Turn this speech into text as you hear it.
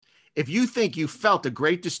If you think you felt a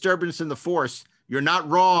great disturbance in the Force, you're not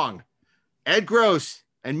wrong. Ed Gross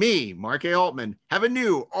and me, Mark A. Altman, have a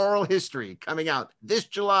new oral history coming out this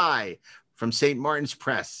July from St. Martin's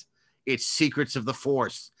Press. It's Secrets of the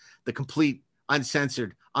Force, the complete,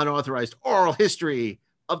 uncensored, unauthorized oral history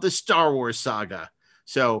of the Star Wars saga.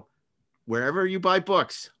 So wherever you buy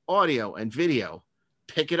books, audio, and video,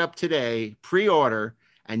 pick it up today, pre-order,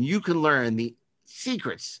 and you can learn the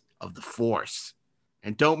secrets of the Force.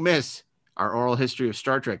 And don't miss our oral history of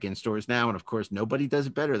Star Trek in stores now. And of course, nobody does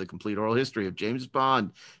it better, the complete oral history of James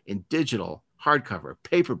Bond in digital, hardcover,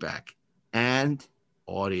 paperback, and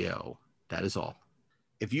audio. That is all.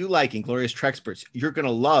 If you like Inglorious Treksperts, you're going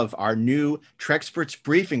to love our new Treksperts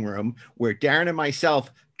briefing room, where Darren and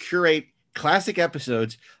myself curate classic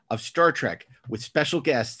episodes of Star Trek with special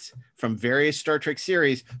guests from various Star Trek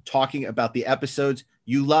series talking about the episodes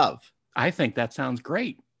you love. I think that sounds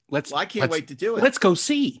great. I can't wait to do it. Let's go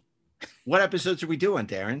see. What episodes are we doing,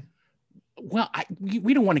 Darren? Well,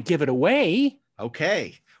 we don't want to give it away.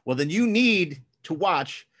 Okay. Well, then you need to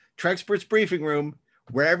watch Treksperts Briefing Room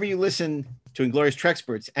wherever you listen to Inglorious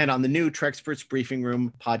Treksperts and on the new Treksperts Briefing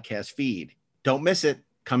Room podcast feed. Don't miss it.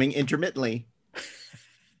 Coming intermittently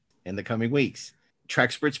in the coming weeks.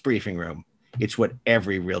 Treksperts Briefing Room. It's what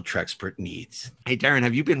every real Trekspert needs. Hey, Darren,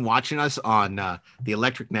 have you been watching us on the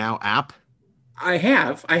Electric Now app? I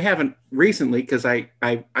have. I haven't recently because I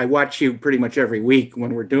watch you pretty much every week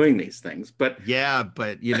when we're doing these things. But yeah,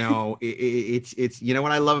 but you know, it's you know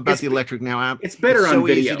what I love about the Electric Now app? It's better on video.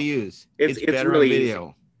 It's so easy to use. It's better really on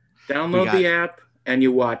video. Easy. Download the app and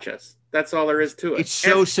you watch us. That's all there is to it. It's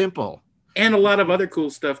so simple. And a lot of other cool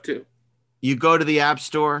stuff too. You go to the App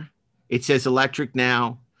Store. It says Electric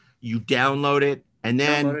Now. You download it, and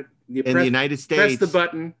then in the United States, press the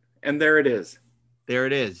button, and there it is. There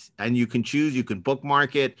it is. And you can choose, you can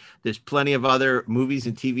bookmark it. There's plenty of other movies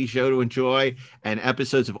and TV show to enjoy and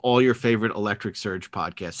episodes of all your favorite Electric Surge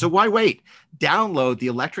podcasts. So why wait? Download the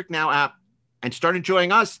Electric Now app and start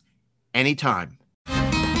enjoying us anytime.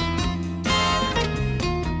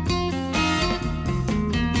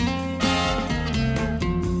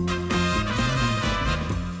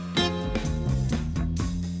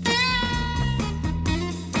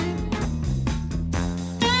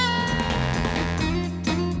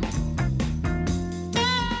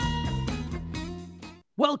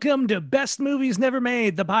 Welcome to Best Movies Never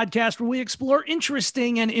Made, the podcast where we explore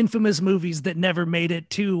interesting and infamous movies that never made it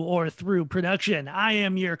to or through production. I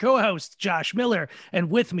am your co-host, Josh Miller, and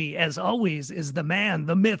with me, as always, is the man,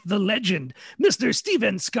 the myth, the legend, Mr.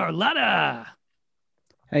 Steven Scarlatta.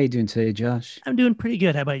 How you doing today, Josh? I'm doing pretty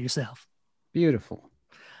good. How about yourself? Beautiful.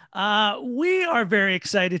 We are very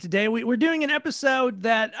excited today. We're doing an episode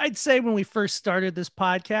that I'd say when we first started this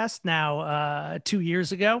podcast now 2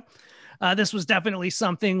 years ago. This was definitely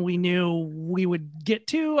something we knew we would get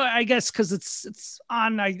to, I guess, because it's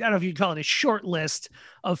on, I don't know if you'd call it a short list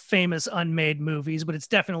of famous unmade movies, but it's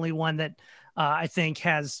definitely one that I think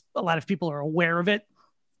has a lot of people are aware of it.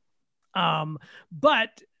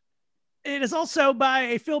 But it is also by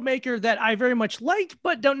a filmmaker that I very much like,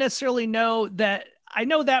 but don't necessarily know that I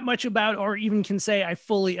know that much about, or even can say I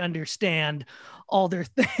fully understand all their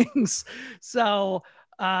things. So,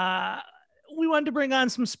 we wanted to bring on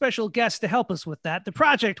some special guests to help us with that. The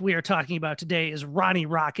project we are talking about today is Ronnie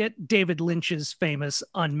Rocket, David Lynch's famous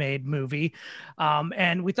unmade movie.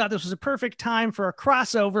 And we thought this was a perfect time for a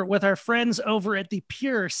crossover with our friends over at the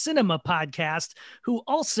Pure Cinema podcast, who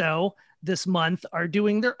also this month are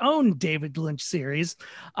doing their own David Lynch series.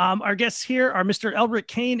 Our guests here are Mr. Elric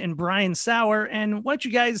Kane and Brian Sauer. And why don't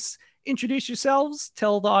you guys introduce yourselves,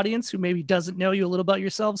 tell the audience who maybe doesn't know you a little about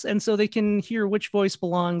yourselves, and so they can hear which voice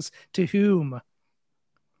belongs to whom.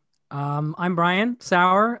 I'm Brian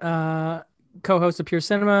Sauer, co-host of Pure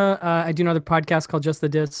Cinema. I do another podcast called Just the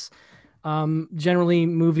Dis, generally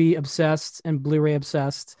movie obsessed and Blu-ray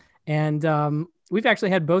obsessed. And we've actually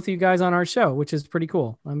had both of you guys on our show, which is pretty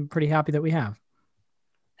cool. I'm pretty happy that we have.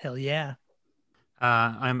 Hell yeah.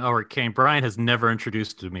 I'm Elric Kane. Brian has never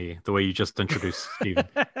introduced me the way you just introduced Steven.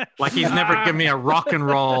 Like he's never given me a rock and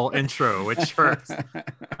roll intro, which hurts.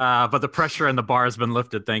 But the pressure and the bar has been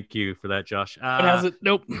lifted. Thank you for that, Josh. Has it?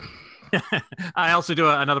 Nope. I also do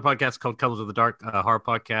another podcast called Colors of the Dark, a horror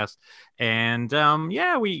podcast. And for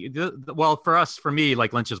me,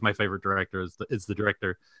 like Lynch is my favorite director, is the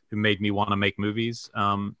director who made me want to make movies, at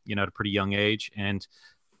a pretty young age. And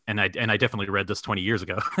I definitely read this 20 years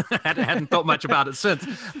ago. hadn't thought much about it since.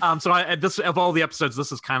 This of all the episodes,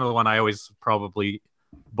 this is kind of the one I always probably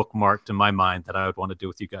bookmarked in my mind that I would want to do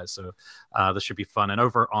with you guys. So this should be fun. And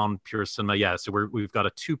over on Pure Cinema, so we've got a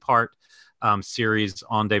 2-part series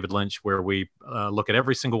on David Lynch where we look at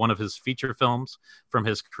every single one of his feature films from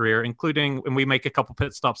his career, including, and we make a couple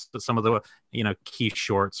pit stops at some of the key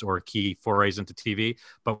shorts or key forays into TV,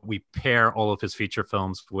 but we pair all of his feature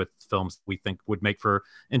films with films we think would make for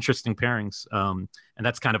interesting pairings. And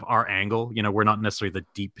that's kind of our angle. We're not necessarily the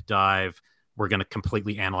deep dive, we're going to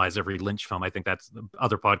completely analyze every Lynch film. I think that's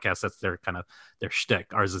other podcasts, that's their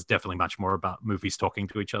shtick. Ours is definitely much more about movies talking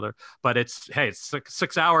to each other. But it's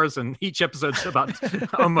 6 hours, and each episode's about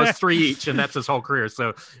almost 3 each, and that's his whole career.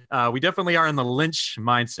 So we definitely are in the Lynch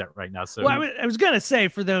mindset right now. So I was going to say,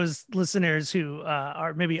 for those listeners who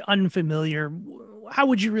are maybe unfamiliar, how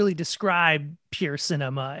would you really describe Pure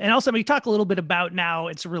Cinema? And also, we talk a little bit about now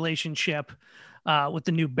its relationship with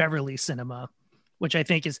the New Beverly Cinema, which I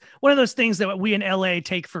think is one of those things that we in LA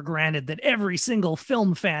take for granted, that every single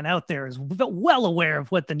film fan out there is well aware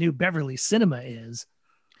of what the New Beverly Cinema is.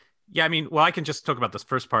 Yeah, I mean, well, I can just talk about this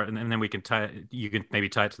first part, and then we can you can maybe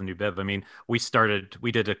tie it to the New Bev. I mean, we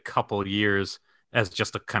did a couple years as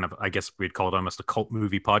just a kind of, I guess we'd call it almost a cult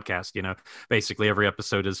movie podcast. Basically every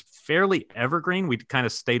episode is fairly evergreen. We kind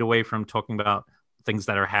of stayed away from talking about things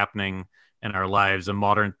that are happening in our lives and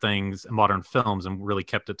modern things, modern films, and really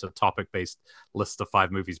kept it to topic-based list of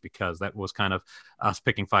 5 movies, because that was kind of us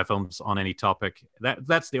picking 5 films on any topic.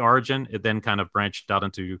 That's the origin. It then kind of branched out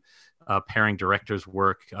into pairing directors'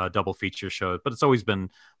 work, double feature shows, but it's always been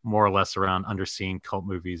more or less around underseen cult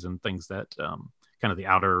movies and things that kind of the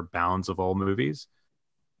outer bounds of all movies.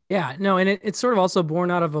 Yeah, no, and it's sort of also born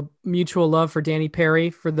out of a mutual love for Danny Perry.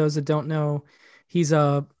 For those that don't know, he's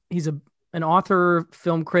an author,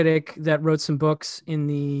 film critic that wrote some books in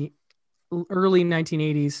the early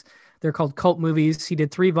 1980s. They're called Cult Movies. He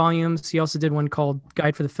did 3 volumes. He also did one called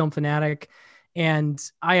Guide for the Film Fanatic. And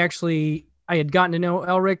I had gotten to know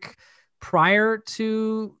Elric prior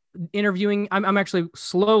to interviewing. I'm actually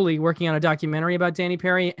slowly working on a documentary about Danny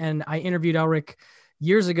Perry, and I interviewed Elric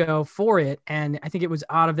years ago for it. And I think it was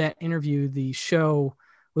out of that interview, the show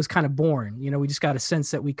was kind of born. We just got a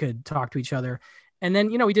sense that we could talk to each other. And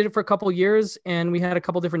then, we did it for a couple of years, and we had a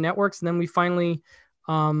couple different networks. And then we finally,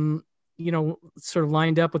 sort of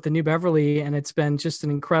lined up with the New Beverly, and it's been just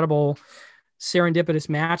an incredible serendipitous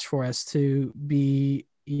match for us to be,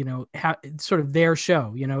 sort of their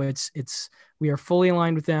show. We are fully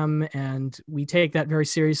aligned with them, and we take that very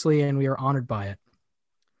seriously, and we are honored by it.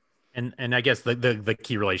 And I guess the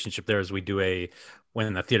key relationship there is we do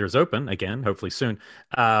when the theater's open again, hopefully soon,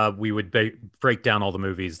 we would break down all the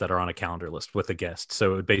movies that are on a calendar list with a guest.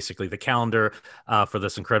 So basically the calendar for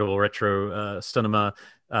this incredible retro cinema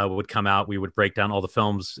would come out. We would break down all the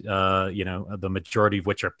films, the majority of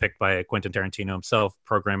which are picked by Quentin Tarantino himself,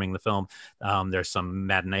 programming the film. There's some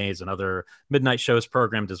matinees and other midnight shows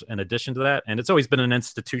programmed in addition to that. And it's always been an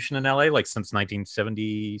institution in LA, like since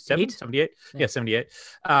 1977, 78. Yeah, 78.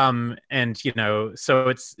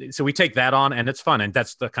 So we take that on, and it's fun. And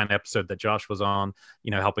that's the kind of episode that Josh was on,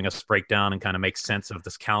 helping us break down and kind of make sense of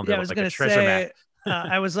this calendar. Yeah, I was going to say,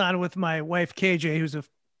 I was on with my wife, KJ, who's a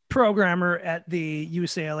programmer at the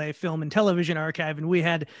UCLA Film and Television Archive, and we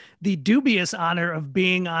had the dubious honor of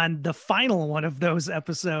being on the final one of those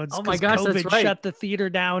episodes. Oh my gosh, COVID that's right. Shut the theater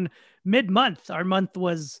down mid-month. Our month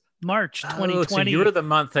was March 2020. So you were the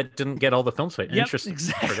month that didn't get all the films played. Yep, interesting.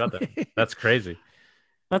 exactly. I forgot that. That's crazy.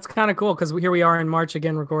 That's kind of cool, because here we are in March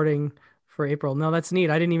again recording for April. No, that's neat.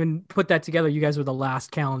 I didn't even put that together. You guys were the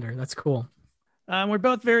last calendar. That's cool. We're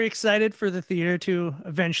both very excited for the theater to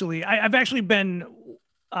eventually. I've actually been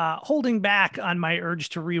holding back on my urge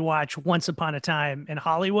to rewatch Once Upon a Time in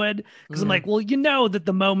Hollywood, because I'm like, well, that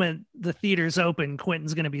the moment the theater's open,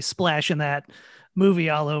 Quentin's going to be splashing that movie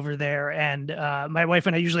all over there. And my wife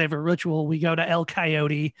and I usually have a ritual. We go to El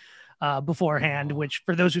Coyote beforehand, which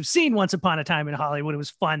for those who've seen Once Upon a Time in Hollywood, it was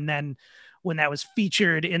fun then when that was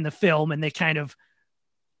featured in the film, and they kind of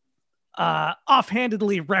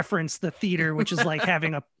offhandedly reference the theater, which is like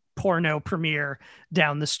having a porno premiere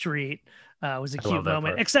down the street. Was a cute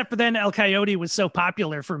moment, except for then El Coyote was so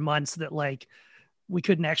popular for months that like we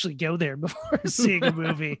couldn't actually go there before seeing a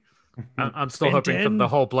movie. I'm still hoping for the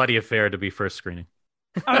whole bloody affair to be first screening.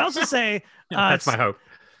 I would also say that's my hope.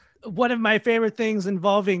 One of my favorite things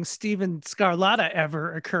involving Steven Scarlatta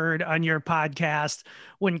ever occurred on your podcast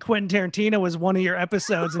when Quentin Tarantino was one of your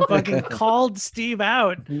episodes and fucking called Steve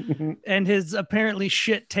out and his apparently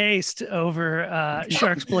shit taste over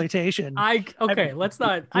sharksploitation. Let's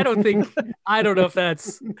not. I don't know if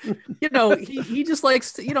that's, he just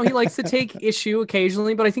likes to, he likes to take issue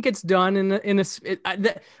occasionally, but I think it's done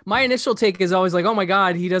my initial take is always like, oh my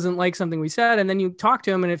God, he doesn't like something we said. And then you talk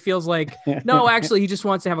to him and it feels like, no, actually he just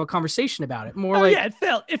wants to have a conversation about it. More Oh, like,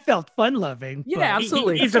 yeah, it felt fun loving. yeah, but-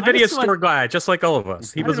 absolutely. He's a I video just want- store guy, just like all of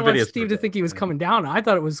us. He I was a didn't want video Steve store to think he was coming down. I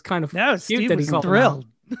thought it was kind of No, cute Steve that he was called him out. thrilled.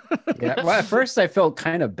 Yeah. Well, at first I felt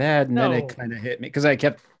kind of bad, and then No. it kind of hit me because I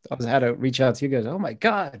had to reach out to you guys. Oh my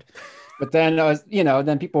God. But then I was,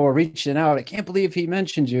 then people were reaching out. I can't believe he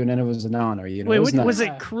mentioned you. And then it was an honor, Wait, it was was nice.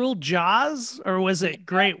 it Cruel Jaws or was it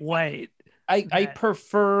Great White? I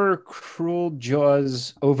prefer Cruel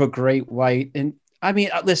Jaws over Great White. And I mean,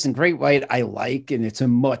 listen, Great White I like, and it's a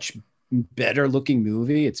much better looking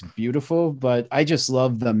movie. It's beautiful, but I just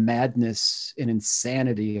love the madness and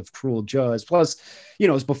insanity of Cruel Jaws. Plus,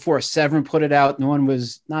 it was before Severin put it out. Not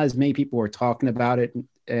as many people were talking about it.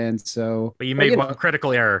 And so, But you made one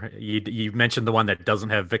critical error. You mentioned the one that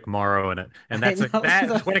doesn't have Vic Morrow in it, and that's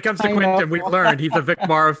that. When it comes to Quentin, we've learned he's a Vic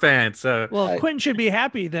Morrow fan. So, Well, Quentin should be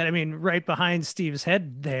happy that right behind Steve's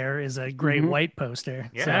head there is a Great White poster.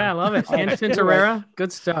 Yeah. So, Yeah, I love it. Anderson Tintorera,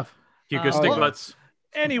 good stuff. Hugo well- Stiglitz.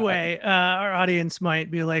 anyway, our audience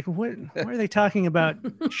might be like, "What are they talking about?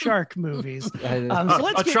 Shark movies?" So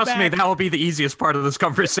let's get Trust me, back- that will be the easiest part of this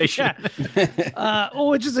conversation.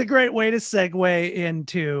 Which is a great way to segue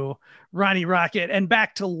into Ronnie Rocket and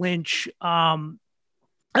back to Lynch.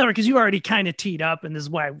 Because you already kind of teed up, and this is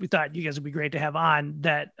why we thought you guys would be great to have on,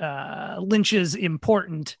 that Lynch is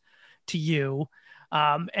important to you.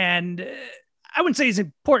 And I wouldn't say he's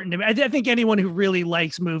important to me. I think anyone who really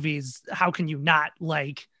likes movies, how can you not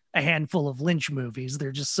like a handful of Lynch movies?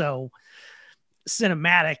 They're just so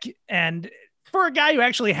cinematic. And for a guy who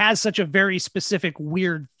actually has such a very specific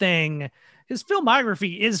weird thing, his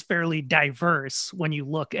filmography is fairly diverse when you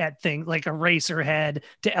look at things like Eraserhead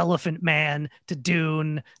to Elephant Man to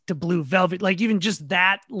Dune to Blue Velvet. Like even just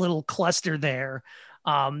that little cluster there,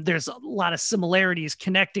 there's a lot of similarities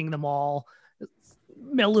connecting them all.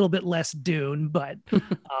 A little bit less Dune, but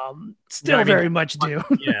still very much Dune.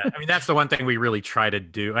 Yeah, I mean that's the one thing we really try to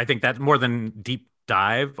do. I think that more than deep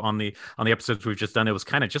dive on the episodes we've just done, it was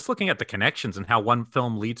kind of just looking at the connections and how one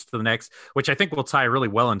film leads to the next, which I think will tie really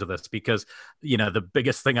well into this, because the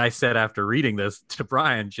biggest thing I said after reading this to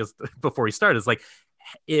Brian just before he started is like,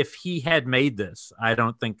 if he had made this, I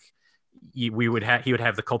don't think he would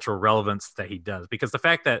have the cultural relevance that he does, because the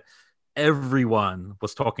fact that everyone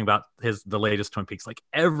was talking about the latest Twin Peaks, like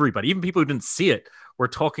everybody, even people who didn't see it, were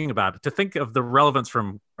talking about it. To think of the relevance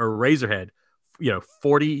from Eraserhead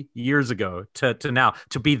 40 years ago to now,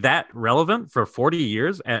 to be that relevant for 40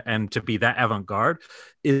 years and to be that avant-garde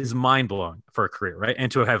is mind-blowing for a career, right?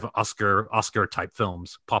 And to have Oscar type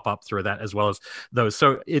films pop up through that as well as those.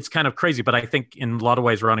 So it's kind of crazy, but I think in a lot of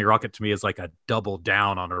ways Ronnie Rocket to me is like a double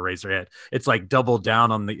down on Eraserhead. It's like double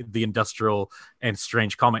down on the industrial and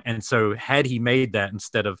strange comic. And so had he made that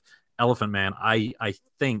instead of Elephant Man, I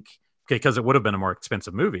think, because it would have been a more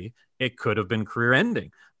expensive movie, it could have been career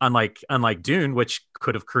ending. Unlike Dune, which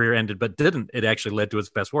could have career ended but didn't. It actually led to his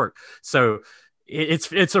best work. So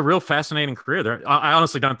it's a real fascinating career. I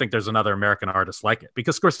honestly don't think there's another American artist like it,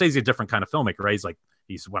 because Scorsese's a different kind of filmmaker, right?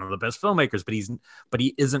 He's one of the best filmmakers, but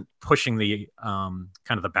he isn't pushing the kind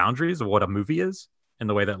of the boundaries of what a movie is in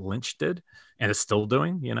the way that Lynch did and is still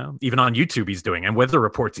doing, even on YouTube he's doing, and Weather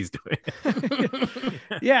Reports he's doing.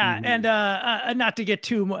 Yeah. And not to get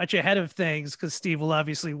too much ahead of things, because Steve will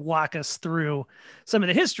obviously walk us through some of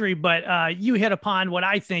the history, but you hit upon what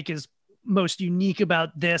I think is most unique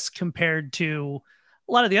about this compared to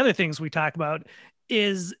a lot of the other things we talk about,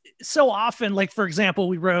 is so often, like, for example,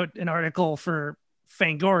 we wrote an article for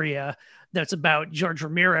Fangoria that's about George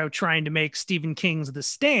Romero trying to make Stephen King's The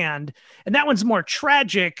Stand. And that one's more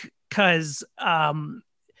tragic because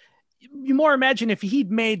you more imagine if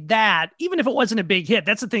he'd made that, even if it wasn't a big hit.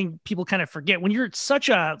 That's the thing people kind of forget. When you're such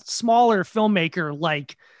a smaller filmmaker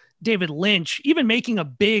like David Lynch, even making a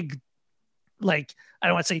big, like, I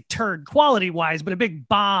don't want to say turd quality wise, but a big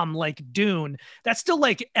bomb like Dune, that still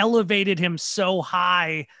like elevated him so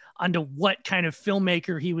high onto what kind of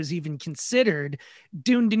filmmaker he was even considered.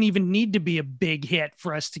 Dune didn't even need to be a big hit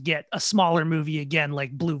for us to get a smaller movie again,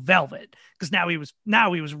 like Blue Velvet, because now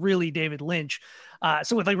he was really David Lynch.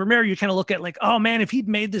 So with like Romero, you kind of look at like, oh man, if he'd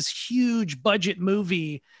made this huge budget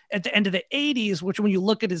movie at the end of the 80s, which when you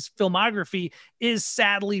look at his filmography is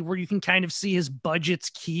sadly where you can kind of see his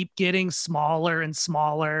budgets keep getting smaller and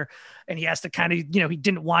smaller. And he has to kind of, he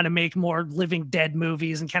didn't want to make more Living Dead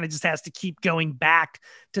movies and kind of just has to keep going back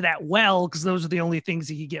to that well, because those are the only things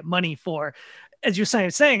he could get money for. As you're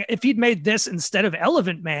saying, if he'd made this instead of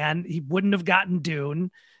Elephant Man, he wouldn't have gotten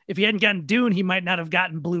Dune. if he hadn't gotten Dune, he might not have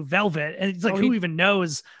gotten Blue Velvet. And it's like, who even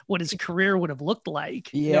knows what his career would have looked like?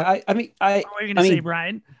 Yeah, I mean, what were you going to say,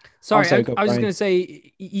 Brian? Sorry, sorry, I was just going to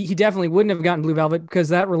say he definitely wouldn't have gotten Blue Velvet because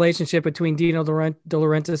that relationship between Dino De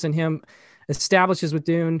Laurentiis and him establishes with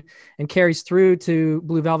Dune and carries through to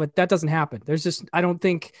Blue Velvet. That doesn't happen. There's just, I don't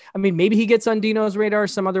think, I mean, maybe he gets on Dino's radar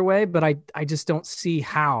some other way, but I just don't see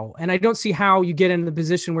how. And I don't see how you get in the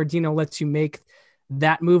position where Dino lets you make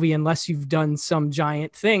that movie unless you've done some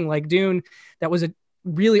giant thing like Dune. That was a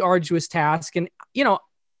really arduous task. And, you know,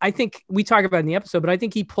 I think we talk about it in the episode, but I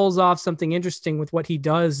think he pulls off something interesting with what he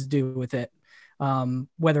does do with it,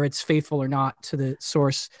 whether it's faithful or not to the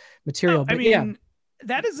source material. But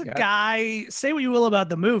that is a guy, say what you will about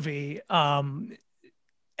the movie,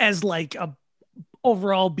 as like a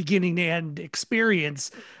overall beginning to end experience.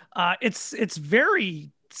 It's very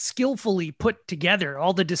skillfully put together.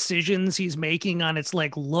 All the decisions he's making on its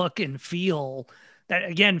like look and feel, that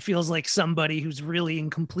again feels like somebody who's really in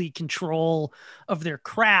complete control of their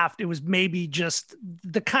craft. It was maybe just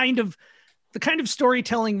the kind of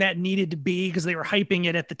storytelling that needed to be, because they were hyping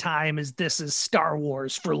it at the time as this is Star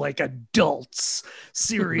Wars for like adults,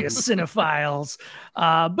 serious cinephiles.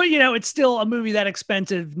 But you know, it's still a movie that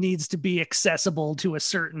expensive needs to be accessible to a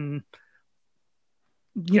certain,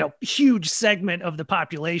 you know, huge segment of the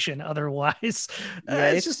population. Otherwise,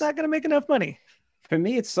 it's just not going to make enough money. For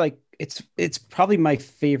me, it's like, it's probably my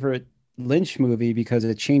favorite Lynch movie because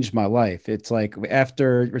it changed my life. It's like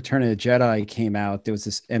after Return of the Jedi came out, there was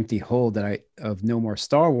this empty hole of no more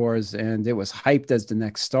Star Wars, and it was hyped as the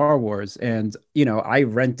next Star Wars. And, you know, I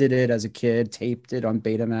rented it as a kid, taped it on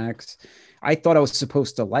Betamax. I thought I was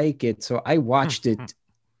supposed to like it. So I watched it.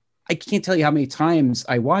 I can't tell you how many times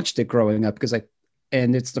I watched it growing up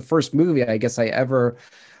and it's the first movie I guess I ever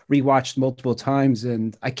rewatched multiple times.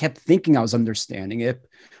 And I kept thinking I was understanding it,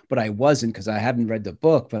 but I wasn't because I hadn't read the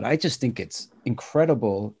book. But I just think it's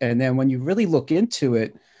incredible. And then when you really look into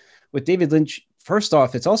it with David Lynch, first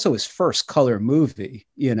off, it's also his first color movie,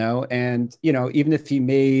 you know, and, you know, even if he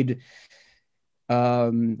made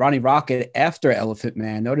Ronnie Rocket after Elephant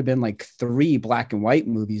Man, that would have been like 3 black and white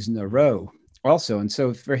movies in a row also. And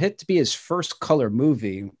so for it to be his first color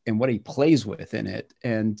movie and what he plays with in it,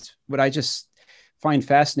 and what I just find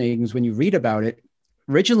fascinating is when you read about it,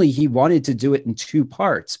 originally he wanted to do it in 2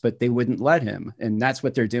 parts, but they wouldn't let him. And that's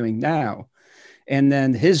what they're doing now. And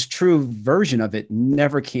then his true version of it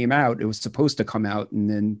never came out. It was supposed to come out. And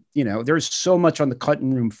then, you know, there's so much on the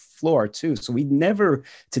cutting room floor too. So we never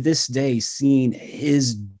to this day seen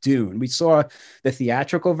his Dune. We saw the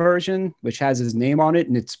theatrical version, which has his name on it.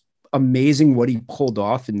 And it's amazing what he pulled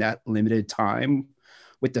off in that limited time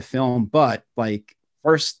with the film. But like,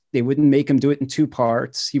 first they wouldn't make him do it in 2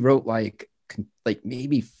 parts. He wrote like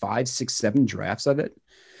maybe 5, 6, 7 drafts of it.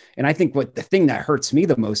 And I think the thing that hurts me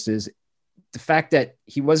the most is the fact that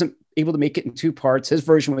he wasn't able to make it in 2 parts. His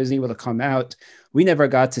version wasn't able to come out. We never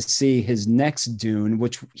got to see his next Dune,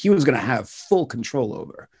 which he was going to have full control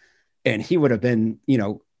over. And he would have been, you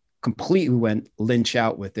know, completely went Lynch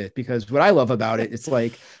out with it. Because what I love about it, it's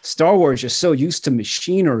like Star Wars is so used to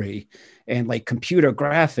machinery and like computer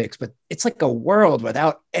graphics, but it's like a world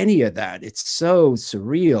without any of that. It's so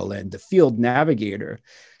surreal. And the Field Navigator,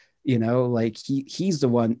 you know, like he's the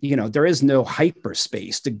one, you know, there is no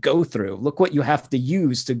hyperspace to go through. Look what you have to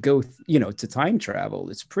use to go, you know, to time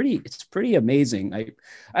travel. It's pretty amazing.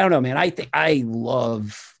 I don't know, man. I think I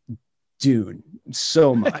love Dune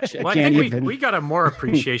so much. Well, I think we got a more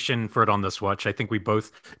appreciation for it on this watch. I think we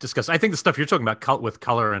both discussed. I think the stuff you're talking about with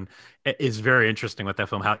color and is very interesting with that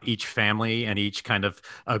film, how each family and each kind of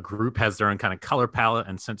group has their own kind of color palette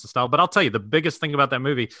and sense of style. But I'll tell you, the biggest thing about that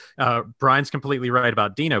movie, Brian's completely right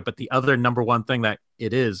about Dino, but the other number one thing that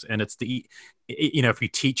it is, and it's you know, if you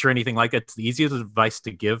teach or anything like that, it's the easiest advice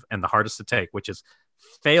to give and the hardest to take, which is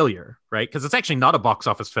failure, right? Because it's actually not a box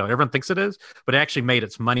office failure. Everyone thinks it is, but it actually made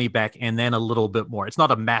its money back and then a little bit more. It's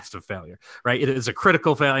not a massive failure, right? It is a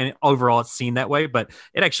critical failure. And overall, it's seen that way, but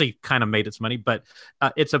it actually kind of made its money. But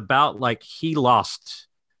it's about like he lost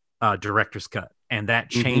director's cut, and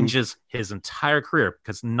that changes his entire career,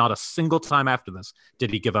 because not a single time after this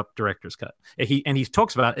did he give up director's cut. He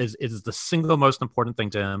talks about is the single most important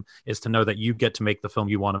thing to him is to know that you get to make the film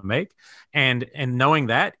you want to make, and knowing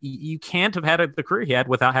that you can't have had the career he had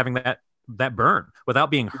without having that burn,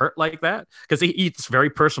 without being hurt like that, because it's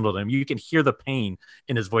very personal to him. You can hear the pain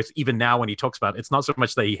in his voice even now when he talks about it. It's not so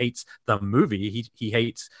much that he hates the movie, he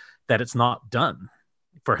hates that it's not done.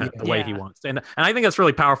 for him the way he Yeah. wants. And I think that's a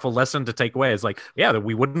really powerful lesson to take away is like, yeah, that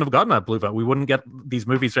we wouldn't have gotten that blue velvet. We wouldn't get these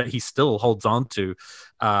movies that he still holds on to.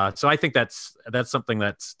 So I think that's something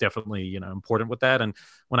that's definitely, you know, important with that. And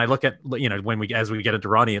when I look at, you know, as we get into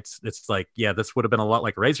Ronnie, it's like, yeah, this would have been a lot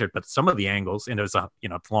like Eraserhead, but some of the angles, and it was a, you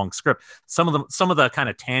know, long script, some of the kind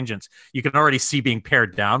of tangents you can already see being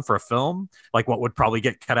pared down for a film, like what would probably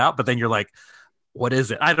get cut out. But then you're like, what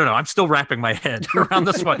is it? I don't know. I'm still wrapping my head around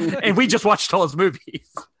this one. And we just watched all his movies.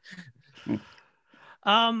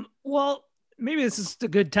 Well, maybe this is a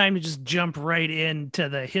good time to just jump right into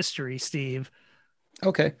the history, Steve.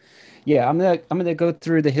 Okay. Yeah, I'm gonna go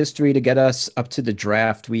through the history to get us up to the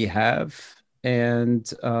draft we have.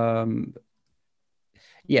 And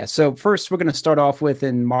yeah, so first we're gonna start off with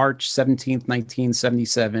in March 17th,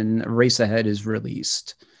 1977, Eraserhead is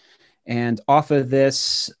released. And off of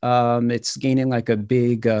this, it's gaining like a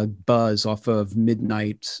big buzz off of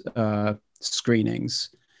midnight screenings.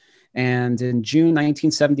 And in June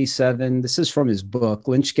 1977, this is from his book,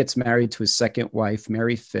 Lynch gets married to his second wife,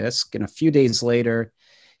 Mary Fisk. And a few days later,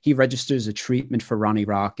 he registers a treatment for Ronnie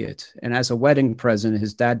Rocket. And as a wedding present,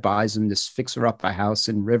 his dad buys him this fixer-upper house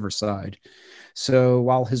in Riverside. So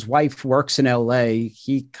while his wife works in LA,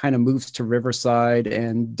 he kind of moves to Riverside.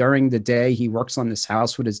 And during the day, he works on this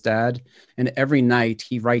house with his dad. And every night,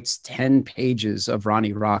 he writes 10 pages of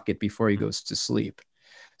Ronnie Rocket before he goes to sleep.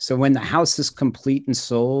 So when the house is complete and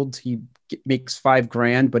sold, he makes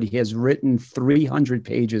 $5,000, but he has written 300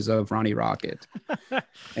 pages of Ronnie Rocket.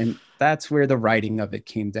 And that's where the writing of it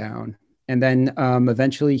came down. And then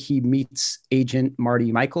eventually he meets agent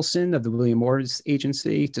Marty Michelson of the William Morris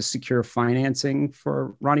Agency to secure financing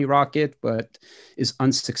for Ronnie Rocket, but is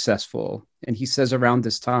unsuccessful. And he says around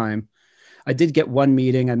this time, I did get one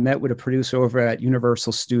meeting. I met with a producer over at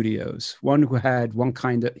Universal Studios, one who had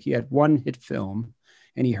he had one hit film,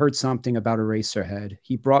 and he heard something about Eraserhead.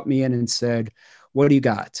 He brought me in and said, what do you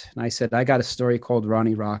got? And I said, I got a story called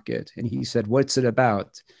Ronnie Rocket. And he said, what's it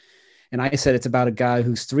about? And I said, it's about a guy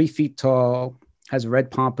who's 3 feet tall, has a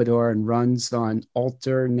red pompadour, and runs on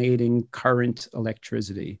alternating current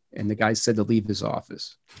electricity. And the guy said to leave his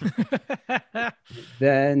office.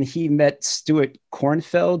 Then he met Stuart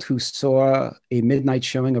Kornfeld, who saw a midnight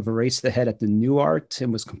showing of Eraserhead at the New Art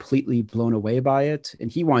and was completely blown away by it.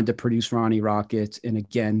 And he wanted to produce Ronnie Rocket. And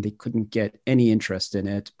again, they couldn't get any interest in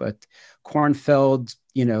it. But Kornfeld,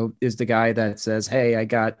 you know, is the guy that says, hey, I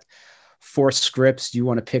got 4 scripts. Do you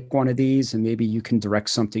want to pick one of these? And maybe you can direct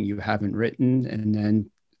something you haven't written. And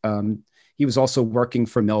then he was also working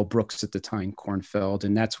for Mel Brooks at the time, Kornfeld,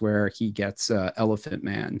 and that's where he gets Elephant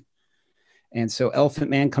Man. And so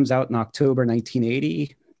Elephant Man comes out in October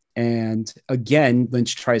 1980. And again,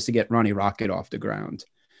 Lynch tries to get Ronnie Rocket off the ground.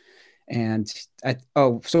 And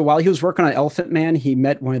so while he was working on Elephant Man, he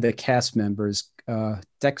met one of the cast members,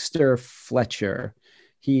 Dexter Fletcher.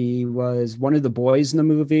 He was one of the boys in the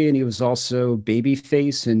movie, and he was also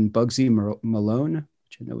Babyface in Bugsy Malone,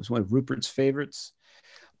 which I know was one of Rupert's favorites.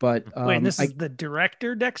 But wait, and this is the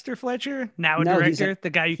director, Dexter Fletcher, now a director, the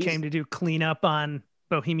guy who came to do cleanup on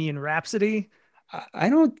Bohemian Rhapsody. I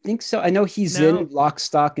don't think so. I know he's in Lock,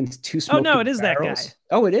 Stock, and Two Smoking Barrels. Oh no, it is Barrels. that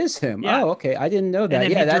guy. Oh, it is him. Yeah. Oh, okay. I didn't know that.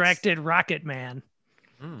 And then he directed Rocket Man.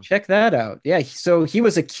 Check that out. Yeah. So he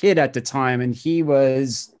was a kid at the time, and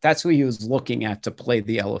that's who he was looking at to play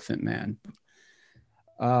the Elephant Man.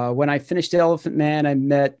 When I finished Elephant Man, I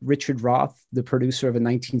met Richard Roth, the producer of a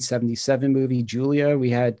 1977 movie, Julia.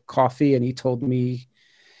 We had coffee, and he told me,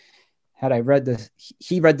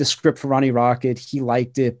 he read the script for Ronnie Rocket. He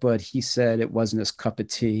liked it, but he said it wasn't his cup of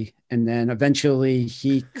tea. And then eventually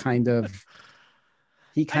he kind of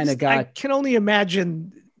got. I can only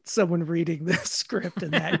imagine someone reading the script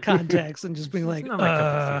in that context and just being like,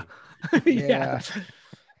 yeah.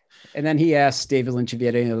 And then he asked David Lynch if he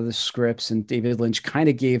had any other scripts, and David Lynch kind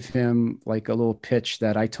of gave him like a little pitch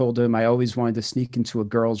that I told him I always wanted to sneak into a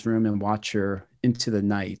girl's room and watch her into the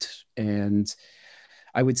night. And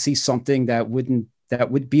I would see something that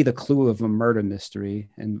would be the clue of a murder mystery.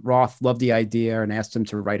 And Roth loved the idea and asked him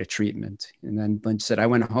to write a treatment. And then Lynch said, I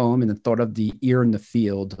went home and then thought of The Ear in the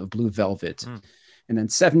Field of Blue Velvet. And then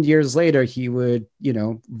 7 years later,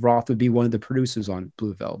 Roth would be one of the producers on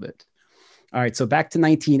Blue Velvet. All right, so back to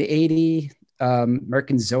 1980,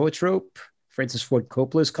 American Zoetrope, Francis Ford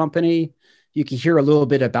Coppola's company. You can hear a little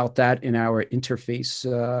bit about that in our Interface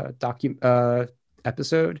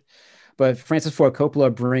episode. But Francis Ford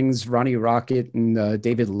Coppola brings Ronnie Rocket and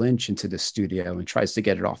David Lynch into the studio and tries to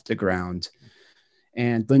get it off the ground.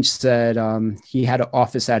 And Lynch said he had an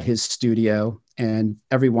office at his studio, and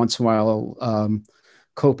every once in a while,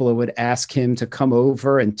 Coppola would ask him to come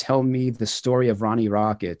over and tell me the story of Ronnie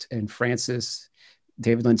Rocket. And Francis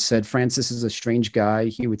David Lynch said, Francis is a strange guy.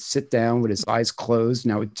 He would sit down with his eyes closed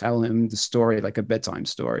and I would tell him the story like a bedtime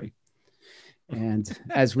story. And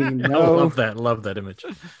as we know, love that image.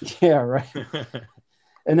 Yeah, right.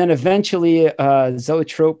 And then eventually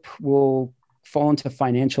Zoetrope will fall into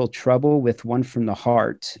financial trouble with One from the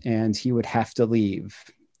Heart, and he would have to leave.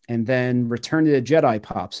 And then Return of the Jedi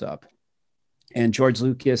pops up. And George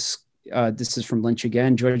Lucas, this is from Lynch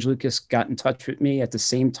again, George Lucas got in touch with me at the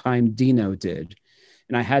same time Dino did.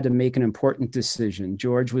 And I had to make an important decision.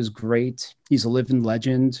 George was great. He's a living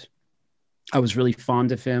legend. I was really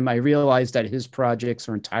fond of him. I realized that his projects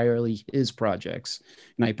are entirely his projects,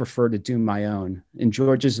 and I prefer to do my own. In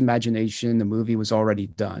George's imagination, the movie was already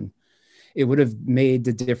done. It would have made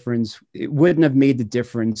the difference. It wouldn't have made the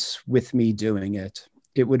difference with me doing it.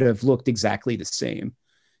 It would have looked exactly the same.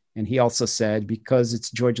 And he also said, because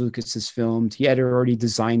it's George Lucas's film, he had already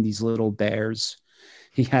designed these little bears.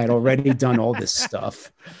 He had already done all this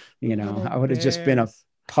stuff. You know, I would have just been a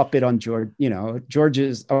puppet on George, you know, I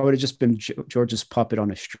would have just been George's puppet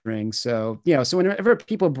on a string. So, you know, so whenever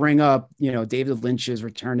people bring up, you know, David Lynch's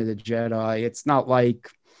Return of the Jedi, it's not like,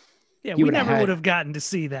 yeah, we never would have gotten to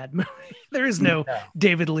see that movie. There is no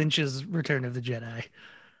David Lynch's Return of the Jedi.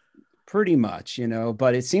 Pretty much, you know,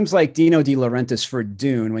 but it seems like Dino De Laurentiis for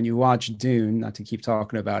Dune, when you watch Dune, not to keep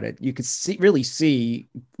talking about it, you could really see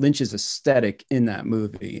Lynch's aesthetic in that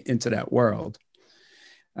movie, into that world.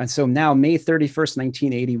 And so now, May 31st,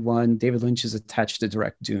 1981, David Lynch is attached to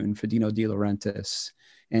direct Dune for Dino De Laurentiis.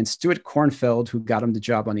 And Stuart Kornfeld, who got him the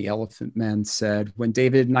job on The Elephant Man, said, when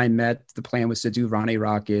David and I met, the plan was to do Ronnie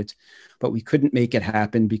Rocket, but we couldn't make it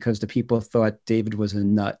happen because the people thought David was a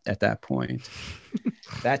nut at that point.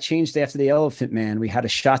 That changed after The Elephant Man. We had a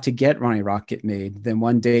shot to get Ronnie Rocket made. Then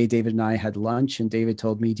one day, David and I had lunch, and David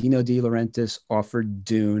told me Dino De Laurentiis offered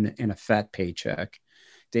Dune and a fat paycheck.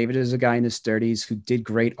 David is a guy in his 30s who did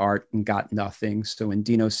great art and got nothing. So when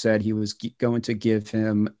Dino said he was going to give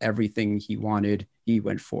him everything he wanted, he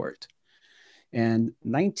went for it. And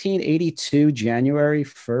 1982, January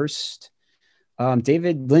 1st,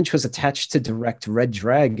 David Lynch was attached to direct Red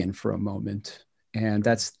Dragon for a moment. And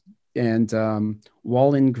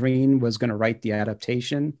Wallen Green was going to write the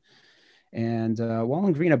adaptation. And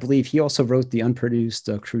Wallen Green, I believe, he also wrote the unproduced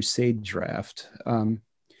Crusade draft.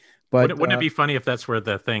 But wouldn't it be funny if that's where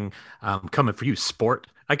the thing coming for you, sport?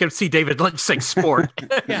 I could see David Lynch saying sport.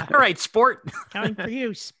 Yeah. All right, sport. Coming for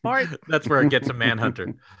you, sport. That's where it gets to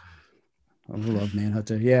Manhunter. I love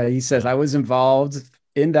Manhunter. Yeah, he says, I was involved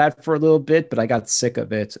in that for a little bit, but I got sick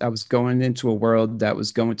of it. I was going into a world that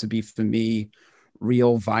was going to be, for me,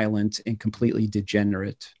 real violent and completely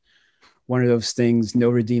degenerate. One of those things, no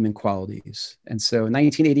redeeming qualities. And so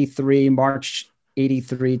 1983, March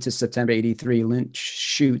 83 to September 83, Lynch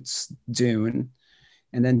shoots Dune.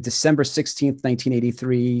 And then December 16th,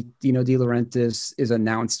 1983, Dino De Laurentiis is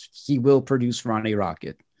announced he will produce Ronnie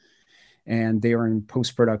Rocket. And they are in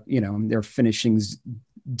post-production, you know, they're finishing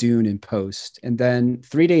Dune in post. And then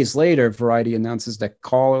 3 days later, Variety announces that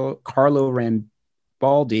Carlo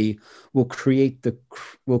Rambaldi will create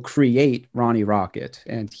Ronnie Rocket.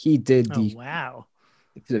 And he did wow.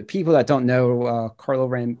 The people that don't know, Carlo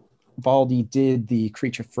Rambaldi did the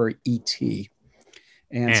creature for E.T.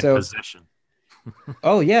 And so Possession.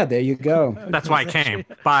 Oh yeah, there you go. That's why I came.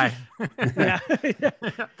 Bye. Yeah.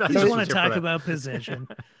 I just want to talk about Possession.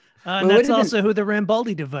 And Well, that's also who the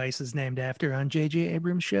Rambaldi device is named after on J.J.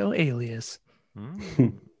 Abrams' show Alias. But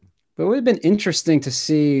it would have been interesting to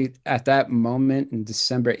see at that moment in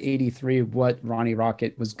December 83 what Ronnie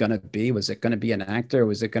Rocket was going to be. Was it going to be an actor?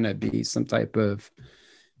 Was it going to be some type of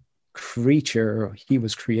creature he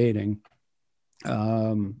was creating?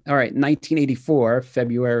 All right, 1984,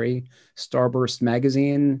 February, Starburst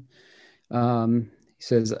magazine. He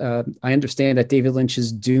says, I understand that David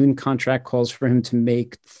Lynch's Dune contract calls for him to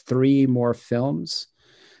make 3 more films,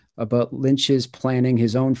 but Lynch is planning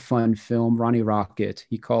his own fun film, Ronnie Rocket.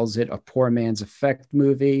 He calls it a poor man's effect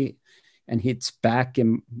movie, and it's back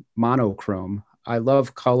in monochrome. I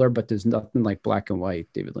love color, but there's nothing like black and white,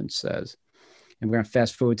 David Lynch says. And we're going to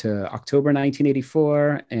fast forward to October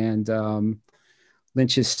 1984, and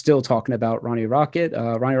Lynch is still talking about Ronnie Rocket.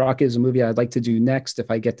 Ronnie Rocket is a movie I'd like to do next if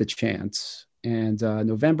I get the chance. And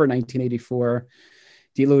November 1984,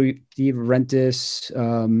 De Laurentiis,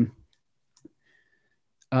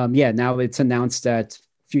 now it's announced that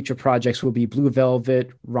future projects will be Blue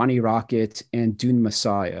Velvet, Ronnie Rocket, and Dune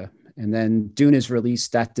Messiah. And then Dune is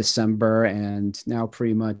released that December, and now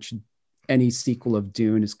pretty much any sequel of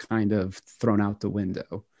Dune is kind of thrown out the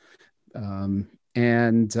window. And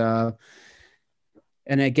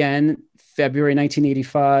again, February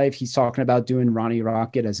 1985, he's talking about doing Ronnie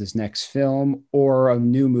Rocket as his next film, or a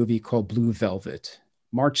new movie called Blue Velvet.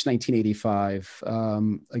 March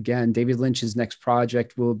 1985, again, David Lynch's next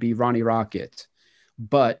project will be Ronnie Rocket.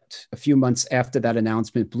 But a few months after that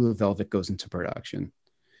announcement, Blue Velvet goes into production.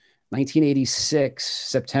 1986,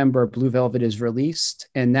 September, Blue Velvet is released.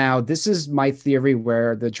 And now this is my theory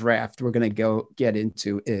where the draft we're going to get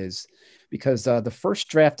into is, because the first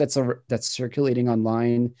draft that's circulating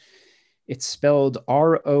online, it's spelled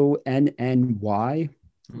Ronny,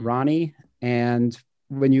 Ronnie. And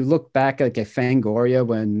when you look back at Fangoria,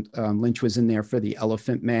 when Lynch was in there for The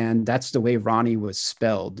Elephant Man, that's the way Ronnie was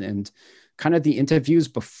spelled. And kind of the interviews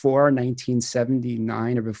before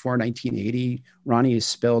 1979 or before 1980, Ronnie is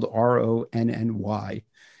spelled Ronny.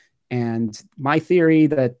 And my theory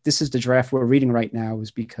that this is the draft we're reading right now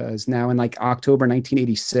is because now in like October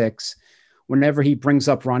 1986, whenever he brings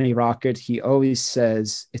up Ronnie Rocket, he always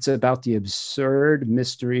says it's about the absurd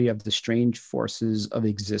mystery of the strange forces of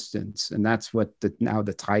existence. And that's what now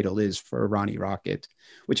the title is for Ronnie Rocket,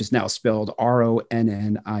 which is now spelled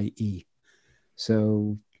Ronnie.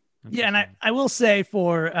 So yeah, and I will say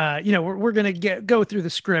for we're gonna go through the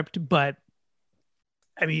script, but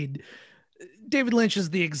I mean, David Lynch is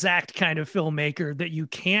the exact kind of filmmaker that you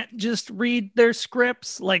can't just read their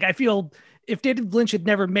scripts. Like, I feel if David Lynch had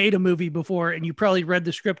never made a movie before and you probably read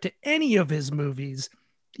the script to any of his movies,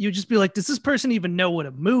 you'd just be like, does this person even know what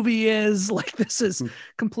a movie is? Like, this is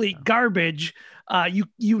complete garbage.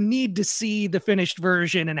 You need to see the finished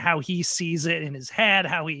version and how he sees it in his head,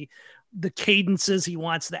 the cadences he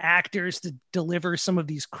wants the actors to deliver some of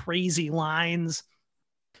these crazy lines.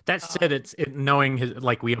 That said, knowing his,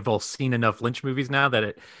 like, we have all seen enough Lynch movies now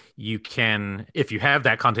that you can, if you have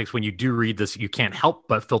that context, when you do read this, you can't help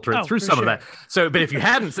but filter it through some of that. So, but if you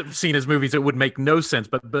hadn't seen his movies, it would make no sense.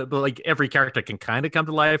 But like every character can kind of come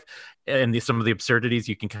to life, and some of the absurdities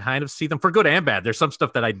you can kind of see them for good and bad. There's some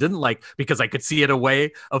stuff that I didn't like because I could see it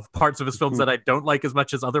away of parts of his films that I don't like as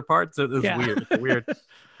much as other parts. It was weird. It's weird.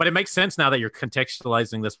 But it makes sense now that you're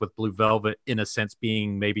contextualizing this with Blue Velvet, in a sense,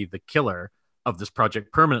 being maybe the killer of this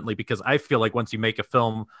project permanently, because I feel like once you make a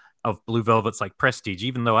film of Blue Velvet's like prestige,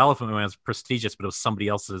 even though Elephant Man was prestigious, but it was somebody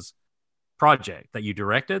else's project that you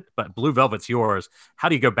directed, but Blue Velvet's yours. How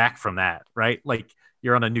do you go back from that? Right? Like,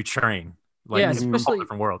 you're on a new train, like especially a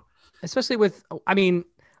different world. Especially with, I mean,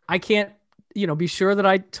 I can't, be sure that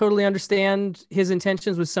I totally understand his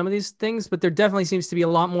intentions with some of these things, but there definitely seems to be a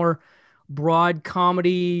lot more broad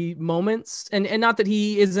comedy moments. And not that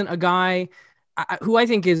he isn't a guy who I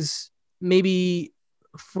think is maybe,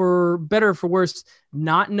 for better or for worse,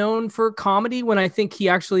 not known for comedy, when I think he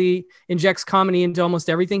actually injects comedy into almost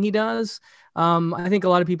everything he does. I think a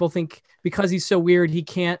lot of people think because he's so weird, he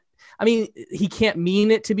can't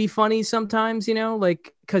mean it to be funny sometimes,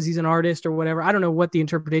 like because he's an artist or whatever. I don't know what the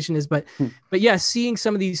interpretation is, but yeah, seeing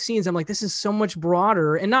some of these scenes, I'm like, this is so much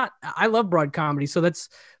broader. And I love broad comedy, so that's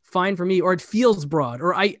fine for me, or it feels broad,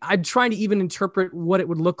 or I'm trying to even interpret what it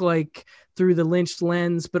would look like through the Lynch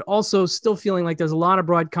lens, but also still feeling like there's a lot of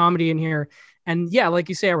broad comedy in here. And yeah, like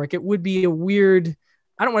you say, Eric, it would be a weird,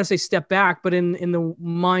 I don't want to say step back, but in the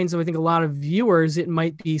minds of, I think, a lot of viewers, it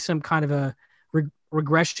might be some kind of a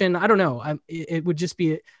regression. I don't know. It would just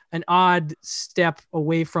be an odd step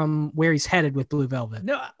away from where he's headed with Blue Velvet.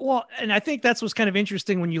 No, well, and I think that's what's kind of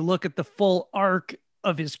interesting when you look at the full arc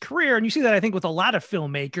of his career. And you see that, I think, with a lot of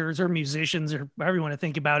filmmakers or musicians, or however you want to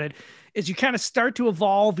think about it, is you kind of start to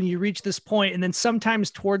evolve and you reach this point, and then sometimes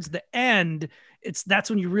towards the end, that's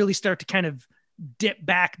when you really start to kind of dip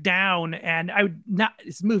back down. And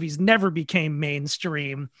his movies never became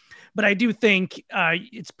mainstream, but I do think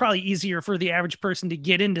it's probably easier for the average person to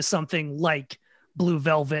get into something like Blue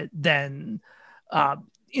Velvet than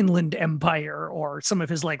Inland Empire or some of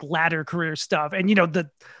his like latter career stuff. And the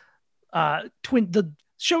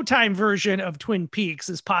Showtime version of Twin Peaks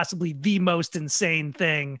is possibly the most insane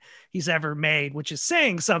thing he's ever made, which is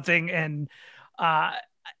saying something. And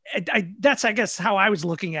that's, I guess, how I was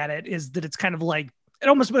looking at it, is that it's kind of like, it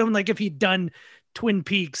almost been like if he'd done Twin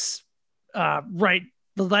Peaks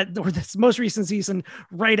this most recent season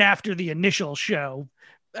right after the initial show.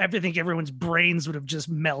 I think everyone's brains would have just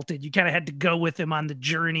melted. You kind of had to go with him on the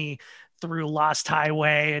journey through Lost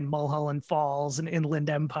Highway and Mulholland Falls and Inland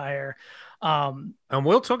Empire. And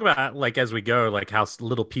we'll talk about, like, as we go, like how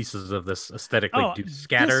little pieces of this aesthetically do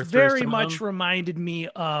scatter. This very much reminded me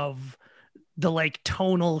of the like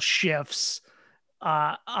tonal shifts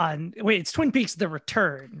it's Twin Peaks: The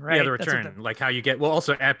Return, right? Yeah, The Return. Like how you get,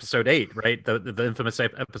 also episode 8, right? The infamous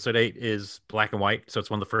episode 8 is black and white, so it's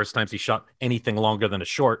one of the first times he shot anything longer than a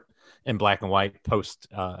short in black and white post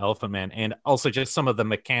Elephant Man, and also just some of the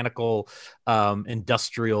mechanical,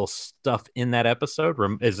 industrial stuff in that episode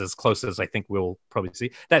is as close as I think we'll probably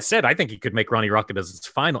see. That said, I think he could make Ronnie Rocket as its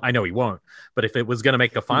final. I know he won't, but if it was going to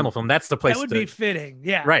make a final film, that's the place. That would be fitting.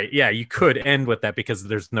 Yeah. Right. Yeah. You could end with that because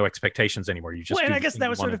there's no expectations anymore. You just. Well, and I guess that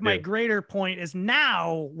was sort of my greater point is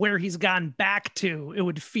now where he's gone back to, it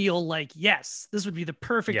would feel like, yes, this would be the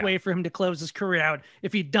perfect way for him to close his career out.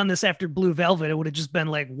 If he'd done this after Blue Velvet, it would have just been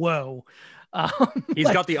like, whoa.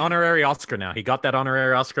 He's got the honorary Oscar now. He got that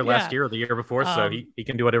honorary Oscar last year or the year before, so he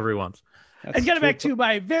can do whatever he wants. And getting back to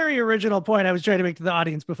my very original point I was trying to make to the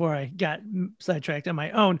audience before I got sidetracked on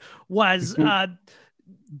my own was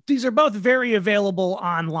these are both very available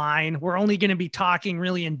online. We're only going to be talking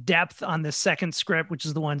really in depth on the second script, which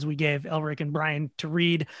is the ones we gave Elric and Brian to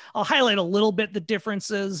read. I'll highlight a little bit the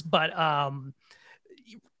differences, but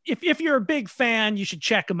if you're a big fan, you should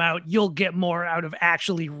check them out. You'll get more out of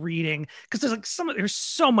actually reading because there's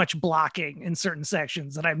so much blocking in certain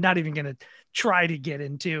sections that I'm not even going to try to get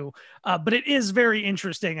into. But it is very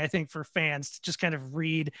interesting, I think, for fans to just kind of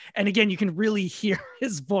read. And again, you can really hear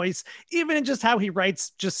his voice, even in just how he writes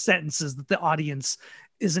just sentences that the audience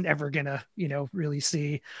isn't ever going to, really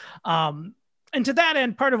see. And to that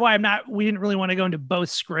end, part of why we didn't really want to go into both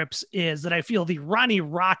scripts is that I feel the Ronnie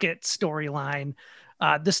Rocket storyline,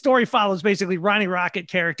 the story follows basically Ronnie Rocket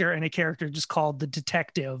character and a character just called the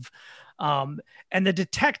Detective. And the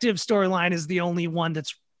Detective storyline is the only one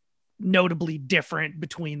that's notably different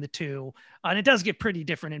between the two. And it does get pretty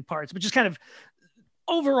different in parts, but just kind of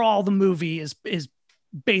overall, the movie is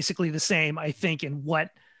basically the same, I think, in what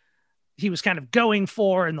he was kind of going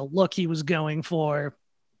for and the look he was going for.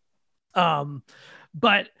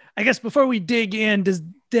 But I guess before we dig in, does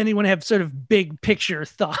anyone have sort of big picture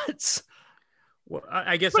thoughts? Well,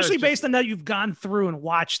 I guess especially based on that you've gone through and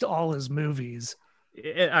watched all his movies.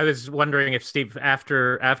 I was wondering if Steve,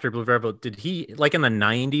 after Blue Velvet, did he, like in the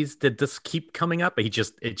 90s, did this keep coming up? It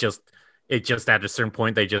just at a certain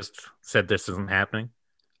point they just said this isn't happening.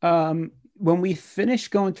 When we finish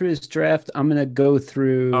going through his draft, I'm gonna go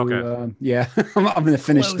through. Okay. I'm gonna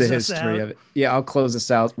finish the history of it. Yeah, I'll close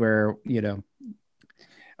this out where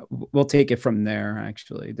we'll take it from there.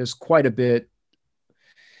 Actually, there's quite a bit.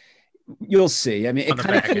 You'll see. I mean, it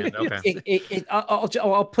kind of.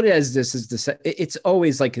 I'll put it as this: it's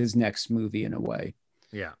always like his next movie in a way.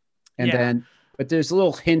 Yeah. But there's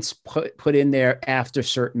little hints put in there after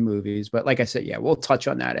certain movies. But like I said, we'll touch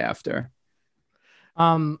on that after.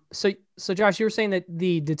 So Josh, you were saying that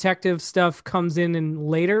the detective stuff comes in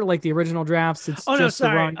later, like the original drafts. It's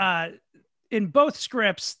in both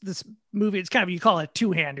scripts, this movie, it's kind of, you call it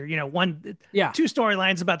two-hander, two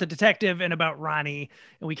storylines about the detective and about Ronnie,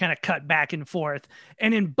 and we kind of cut back and forth.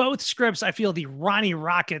 And in both scripts, I feel the Ronnie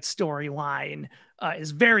Rocket storyline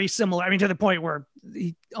is very similar. I mean, to the point where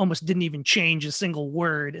he almost didn't even change a single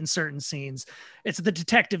word in certain scenes. It's the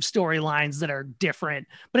detective storylines that are different,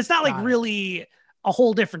 but it's not like really a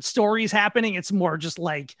whole different stories happening. It's more just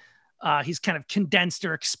like he's kind of condensed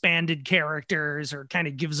or expanded characters, or kind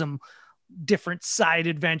of gives them different side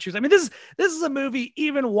adventures. I mean, this is a movie,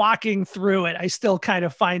 even walking through it, I still kind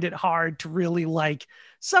of find it hard to really like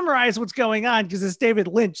summarize what's going on because it's David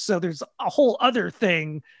Lynch. So there's a whole other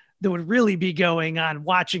thing that would really be going on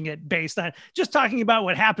watching it based on just talking about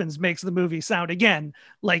what happens makes the movie sound, again,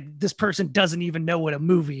 like this person doesn't even know what a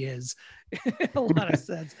movie is. A lot of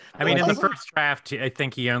sense. I mean, in the first draft, I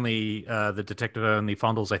think he only, the detective only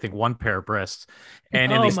fondles, I think, one pair of breasts.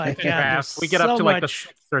 And in the second draft, we get up to like the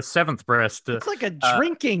sixth or seventh breast. It's like a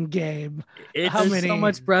drinking game. There's so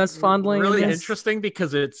much breast fondling. Really interesting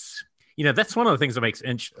because it's, that's one of the things that makes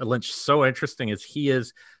Lynch so interesting is he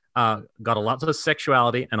is got a lot of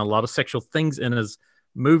sexuality and a lot of sexual things in his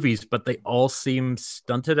movies, but they all seem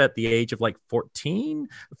stunted at the age of like 14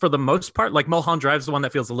 for the most part. Like Mulholland Drive is the one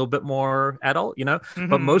that feels a little bit more adult,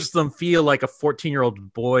 but most of them feel like a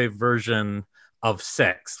 14-year-old boy version of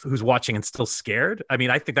sex who's watching and still scared. I mean,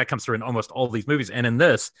 I think that comes through in almost all these movies, and in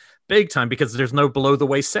this, big time, because there's no below the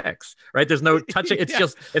waist sex, right? There's no touching. It's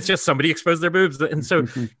just somebody exposed their boobs, and so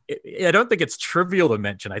I don't think it's trivial to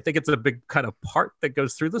mention. I think it's a big kind of part that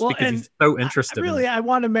goes through this because he's so interested. I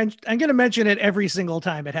want to mention. I'm going to mention it every single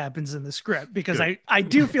time it happens in the script because I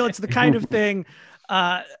do feel it's the kind of thing.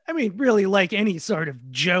 I mean, really, like any sort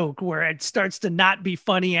of joke where it starts to not be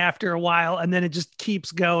funny after a while, and then it just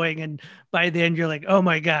keeps going, and by the end you're like, oh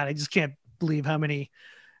my god, I just can't believe how many.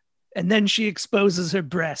 And then she exposes her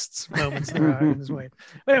breasts moments there are in this way.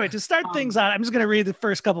 But anyway, to start things out, I'm just going to read the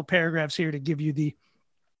first couple paragraphs here to give you the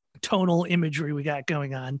tonal imagery we got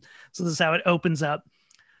going on. So this is how it opens up.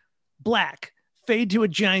 Black, Fade to a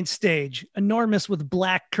giant stage, enormous with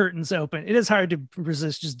black curtains open. It is hard to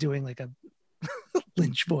resist just doing like a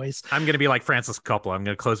Lynch voice. I'm going to be like Francis Coppola. I'm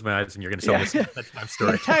going to close my eyes and you're going to tell this bedtime The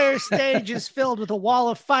story. entire stage is filled with a wall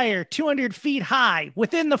of fire 200 feet high.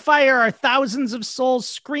 Within the fire are thousands of souls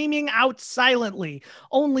screaming out silently.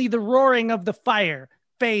 Only the roaring of the fire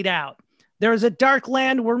fade out. There is a dark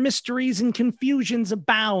land where mysteries and confusions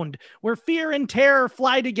abound, where fear and terror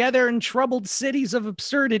fly together in troubled cities of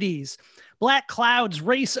absurdities. Black clouds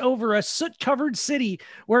race over a soot-covered city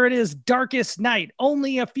where it is darkest night.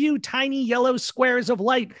 Only a few tiny yellow squares of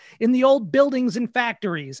light in the old buildings and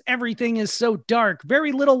factories. Everything is so dark.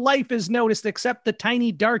 Very little life is noticed except the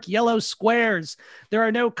tiny dark yellow squares. There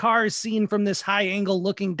are no cars seen from this high angle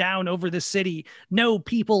looking down over the city. No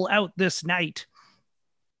people out this night.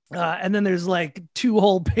 And then there's like 2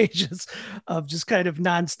 whole pages of just kind of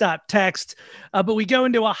nonstop text. But we go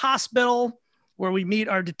into a hospital where we meet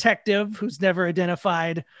our detective, who's never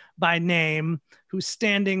identified by name, who's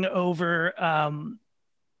standing over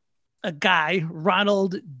a guy,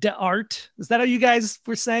 Ronald DeArt. Is that how you guys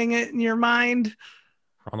were saying it in your mind?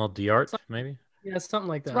 Ronald DeArt, maybe? Yeah, something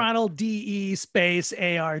like that. It's Ronald D-E space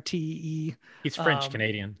A-R-T-E. He's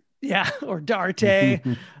French-Canadian. Yeah, or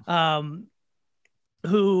Darte,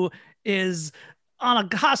 who is on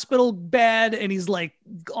a hospital bed and he's like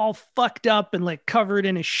all fucked up and like covered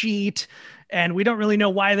in a sheet. And we don't really know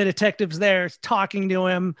why the detective's there talking to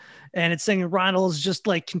him. And it's saying Ronald's just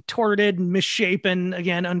like contorted and misshapen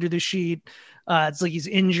again under the sheet. It's like he's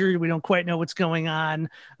injured. We don't quite know what's going on.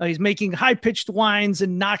 He's making high-pitched whines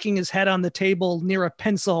and knocking his head on the table near a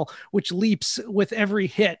pencil, which leaps with every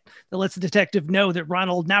hit. That lets the detective know that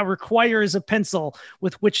Ronald now requires a pencil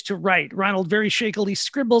with which to write. Ronald very shakily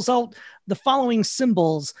scribbles out the following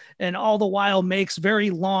symbols and all the while makes very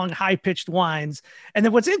long, high-pitched whines. And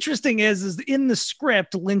then what's interesting is in the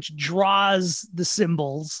script, Lynch draws the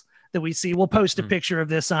symbols that we see. We'll post a picture of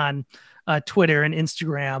this on Twitter and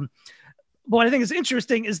Instagram. But what I think is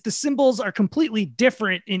interesting is the symbols are completely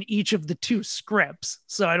different in each of the 2 scripts.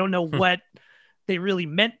 So I don't know what they really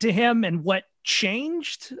meant to him and what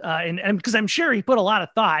changed. And because I'm sure he put a lot of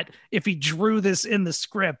thought if he drew this in the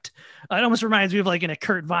script. It almost reminds me of like in a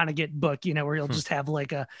Kurt Vonnegut book, you know, where he'll just have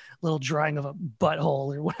like a little drawing of a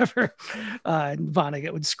butthole or whatever. And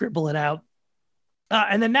Vonnegut would scribble it out.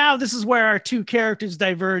 And then now this is where our 2 characters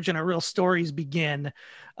diverge and our real stories begin.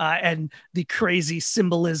 And the crazy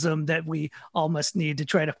symbolism that we all must need to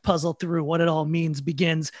try to puzzle through what it all means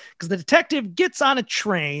begins, because the detective gets on a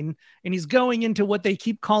train and he's going into what they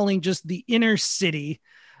keep calling just the inner city.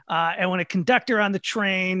 And when a conductor on the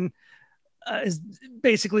train is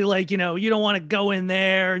basically like, you know, you don't want to go in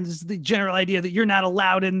there. And this is the general idea that you're not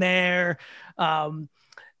allowed in there.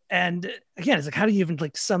 And again, it's like, how do you even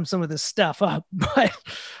like sum some of this stuff up? But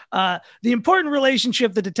the important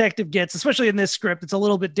relationship the detective gets, especially in this script, it's a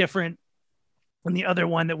little bit different than the other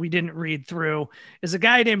one that we didn't read through, is a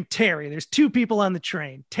guy named Terry. There's 2 people on the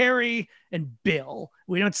train, Terry and Bill.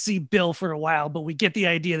 We don't see Bill for a while, but we get the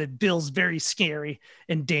idea that Bill's very scary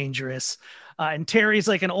and dangerous. And Terry's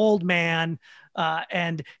like an old man,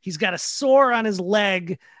 and he's got a sore on his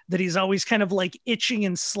leg that he's always kind of like itching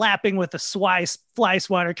and slapping with a fly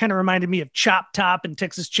swatter. Kind of reminded me of Chop Top and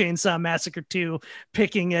Texas Chainsaw Massacre 2,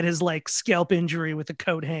 picking at his like scalp injury with a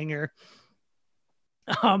coat hanger.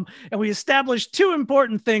 And we established 2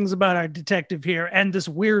 important things about our detective here and this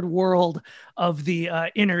weird world of the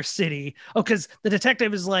inner city. Oh, because the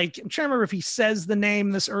detective is like, I'm trying to remember if he says the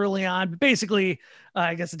name this early on, but basically,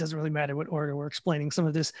 I guess it doesn't really matter what order we're explaining some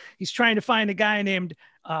of this. He's trying to find a guy named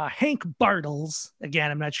Hank Bartels.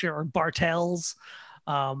 Again, I'm not sure, or Bartels.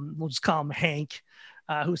 We'll just call him Hank,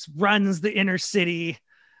 who runs the inner city,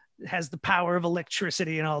 has the power of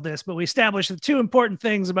electricity and all this. But we established the 2 important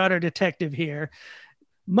things about our detective here.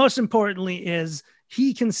 Most importantly is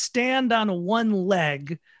he can stand on one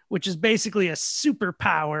leg, which is basically a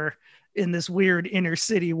superpower in this weird inner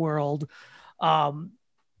city world. And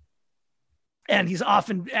he's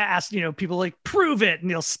often asked, you know, people like, prove it.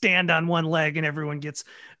 And he'll stand on one leg and everyone gets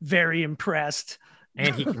very impressed.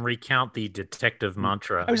 And he can recount the detective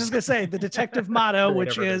mantra. I was just going to say the detective motto,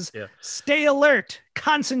 which is stay alert,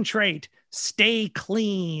 concentrate, stay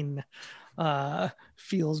clean.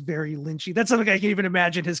 Feels very Lynchy. That's something I can even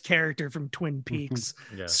imagine his character from Twin Peaks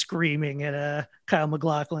screaming at Kyle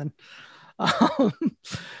MacLachlan.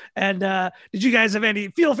 And did you guys have any,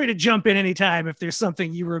 feel free to jump in anytime if there's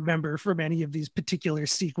something you remember from any of these particular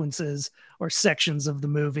sequences or sections of the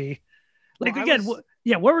movie. Like, Well,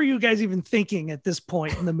 again, what were you guys even thinking at this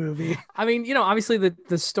point in the movie? I mean, obviously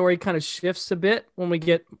the story kind of shifts a bit when we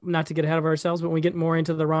get, not to get ahead of ourselves, but when we get more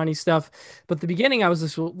into the Ronnie stuff. But the beginning, I was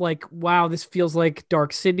just like, wow, this feels like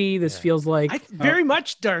Dark City. This feels like very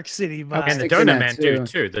much Dark City vibes. And the thinking Donut that Men do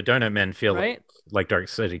too. The Donut Men feel Right? like Dark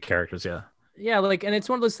City characters. Yeah. Yeah, like, and it's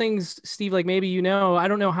one of those things, Steve, like maybe I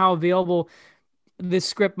don't know how available this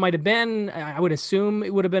script might have been. I would assume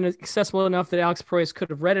it would have been accessible enough that Alex Proyas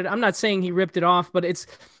could have read it. I'm not saying he ripped it off, but it's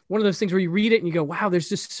one of those things where you read it and you go, wow, there's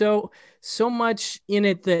just so much in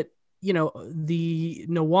it that, the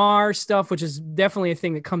noir stuff, which is definitely a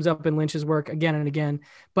thing that comes up in Lynch's work again and again,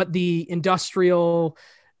 but the industrial,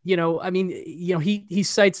 he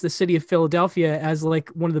cites the city of Philadelphia as like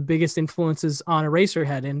one of the biggest influences on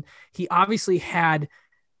Eraserhead. And he obviously had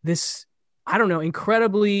this, I don't know,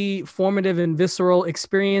 incredibly formative and visceral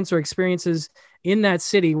experiences in that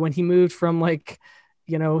city when he moved from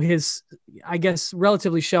his, I guess,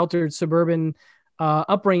 relatively sheltered suburban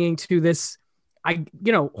upbringing to this,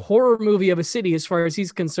 horror movie of a city as far as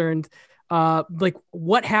he's concerned. Like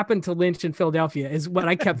what happened to Lynch in Philadelphia is what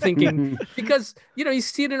I kept thinking, because, you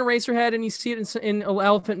see it in Eraserhead and you see it in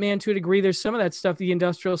Elephant Man to a degree. There's some of that stuff, the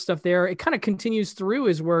industrial stuff there. It kind of continues through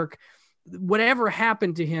his work. Whatever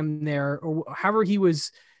happened to him there, or however he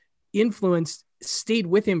was influenced, stayed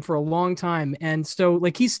with him for a long time. And so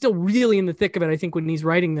like, he's still really in the thick of it, I think, when he's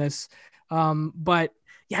writing this. But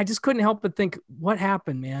yeah, I just couldn't help but think, what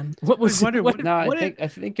happened, man? What was I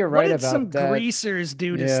think you're right about some that. greasers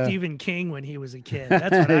do to Stephen King when he was a kid?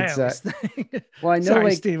 That's what I always think. Well, I know,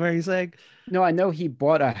 Sorry, Steve, what are you saying? No, I know he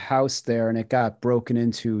bought a house there and it got broken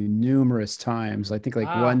into numerous times. I think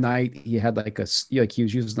one night he had he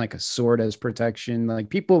was using like a sword as protection. Like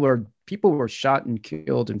people were shot and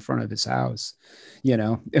killed in front of his house,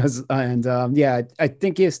 It was, and I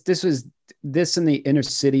think this in the inner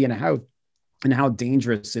city and how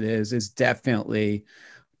dangerous it is definitely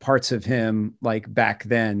parts of him, like back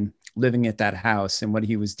then living at that house and what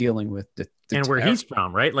he was dealing with. And where he's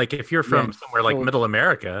from, right? Like if you're from somewhere like middle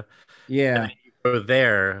America, and you go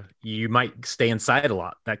there, you might stay inside a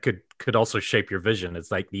lot. That could also shape your vision.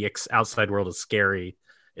 It's like the outside world is scary.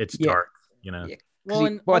 It's dark, Yeah. Well,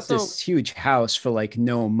 he bought this huge house for like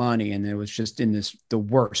no money, and it was just in the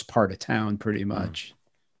worst part of town, pretty much.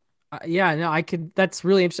 That's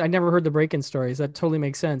really interesting. I never heard the break-in stories. That totally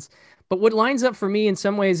makes sense. But what lines up for me in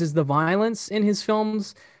some ways is the violence in his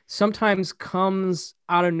films sometimes comes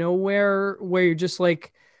out of nowhere, where you're just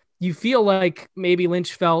like, you feel like maybe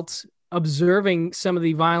Lynch felt observing some of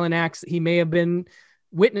the violent acts that he may have been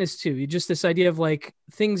witness to. Just this idea of like,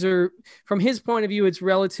 things are, from his point of view, it's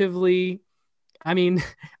relatively, I mean,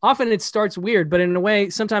 often it starts weird, but in a way,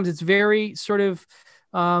 sometimes it's very sort of,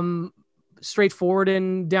 straightforward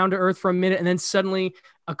and down to earth for a minute, and then suddenly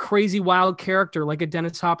a crazy wild character like a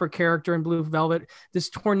Dennis Hopper character in Blue Velvet, this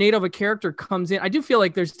tornado of a character comes in. I do feel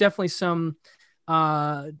like there's definitely some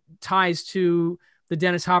ties to the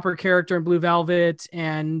Dennis Hopper character in Blue Velvet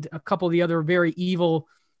and a couple of the other very evil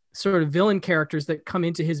sort of villain characters that come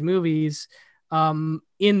into his movies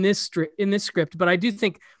in this script. But I do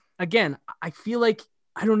think, again, I feel like,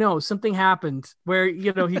 I don't know, something happened where,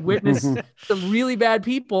 he witnessed some really bad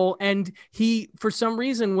people, and he, for some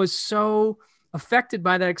reason, was so affected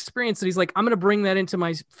by that experience that he's like, I'm going to bring that into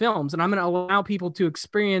my films, and I'm going to allow people to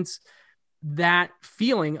experience that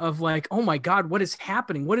feeling of like, oh my God, what is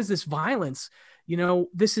happening? What is this violence?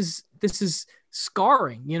 This is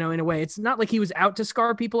scarring, in a way. It's not like he was out to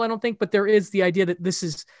scar people, I don't think, but there is the idea that this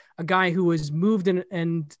is a guy who was moved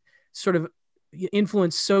and sort of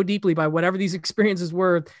influenced so deeply by whatever these experiences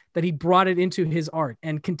were that he brought it into his art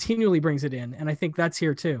and continually brings it in. And I think that's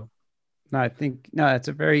here too. It's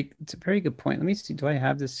a very good point. Let me see. Do I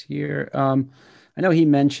have this here? I know he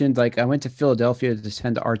mentioned, like, I went to Philadelphia to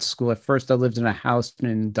attend art school. At first I lived in a house in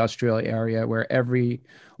an industrial area where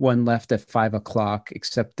everyone left at 5:00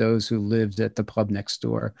 except those who lived at the pub next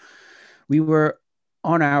door. We were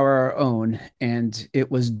on our own, and it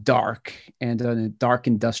was dark and in a dark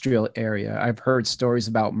industrial area. I've heard stories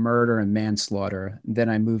about murder and manslaughter. Then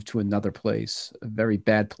I moved to another place, a very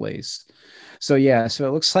bad place. So it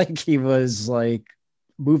looks like he was like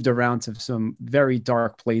moved around to some very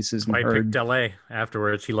dark places. I picked LA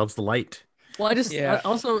afterwards. He loves the light. Well,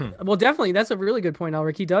 well, definitely, that's a really good point,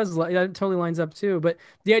 Alric. He does, that totally lines up too. But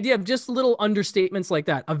the idea of just little understatements like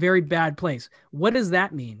that, a very bad place. What does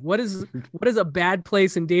that mean? What is a bad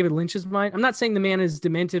place in David Lynch's mind? I'm not saying the man is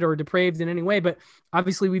demented or depraved in any way, but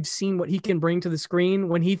obviously we've seen what he can bring to the screen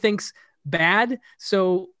when he thinks bad.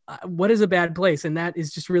 So what is a bad place? And that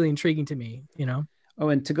is just really intriguing to me, Oh,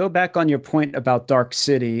 and to go back on your point about Dark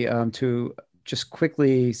City, to just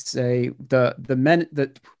quickly say the men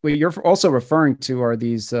that what you're also referring to are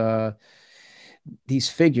these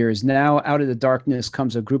figures. Now out of the darkness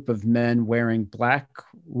comes a group of men wearing black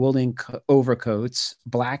woolen overcoats,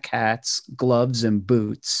 black hats, gloves, and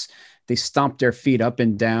boots. They stomp their feet up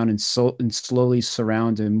and down and slowly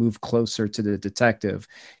surround and move closer to the detective.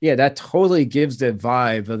 Yeah, that totally gives the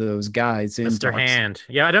vibe of those guys. Mr. Hand.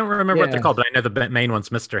 Yeah, I don't remember what they're called, but I know the main one's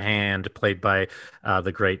Mr. Hand, played by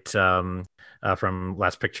the great from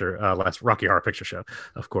last Rocky Horror Picture Show,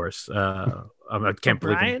 of course. I can't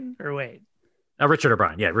believe Brian or wait. Richard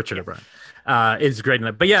O'Brien. Yeah, Richard O'Brien is great in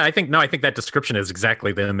it. But yeah, I think that description is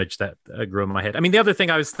exactly the image that grew in my head. I mean, the other thing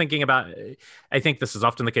I was thinking about, I think this is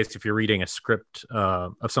often the case if you're reading a script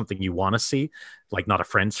of something you want to see, like not a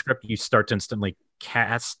friend script, you start to instantly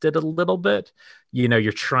cast it a little bit. You know,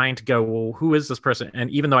 you're trying to go, well, who is this person?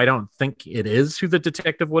 And even though I don't think it is who the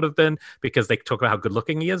detective would have been, because they talk about how good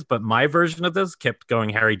looking he is, but my version of this kept going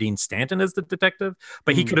Harry Dean Stanton as the detective,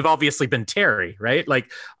 but he could have obviously been Terry, right?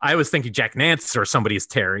 Like I was thinking Jack Nance or somebody's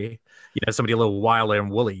Terry, you know, somebody a little wilder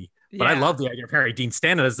and woolly. But I love the idea of Harry Dean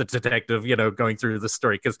Stanton as the detective, you know, going through the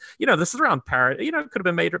story because, you know, this is around Paris, you know, it could have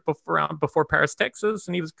been made around before Paris, Texas,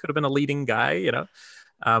 and could have been a leading guy, you know.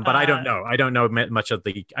 But I don't know. I don't know much of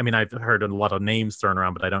the. I mean, I've heard a lot of names thrown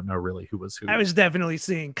around, but I don't know really who was who. I was definitely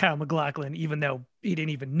seeing Kyle MacLachlan, even though he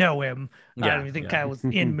didn't even know him. I don't even think Kyle was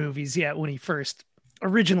in movies yet when he first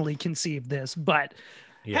originally conceived this. But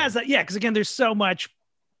has that? Yeah, because again, there's so much.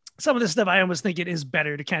 Some of this stuff, I almost think it is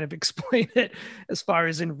better to kind of explain it as far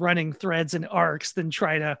as in running threads and arcs than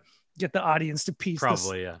try to get the audience to piece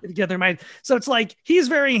this together. So it's like he's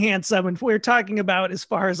very handsome, and we're talking about as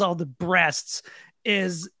far as all the breasts.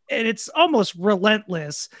 And it's almost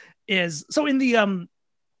relentless so in the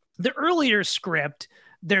earlier script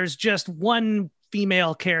there's just one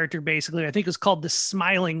female character basically. I think it's called the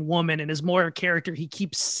Smiling Woman, and is more a character he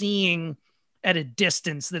keeps seeing at a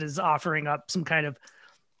distance that is offering up some kind of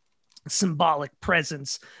symbolic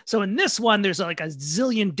presence. So in this one there's like a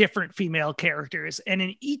zillion different female characters, and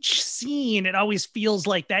in each scene it always feels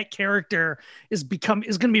like that character is going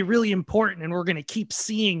to be really important and we're going to keep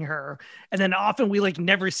seeing her, and then often we like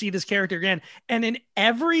never see this character again. And in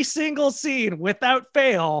every single scene without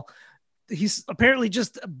fail, he's apparently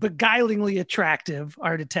just beguilingly attractive,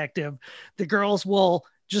 our detective. The girls will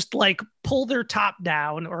just like pull their top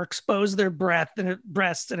down or expose their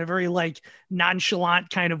breasts in a very like nonchalant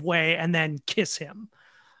kind of way and then kiss him.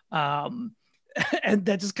 And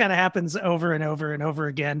that just kind of happens over and over and over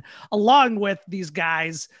again, along with these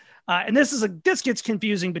guys. And this gets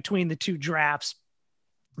confusing between the two drafts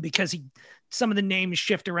because some of the names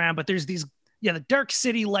shift around, but there's these, the Dark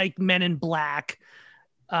City like Men in Black,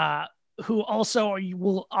 who also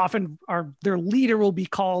their leader will be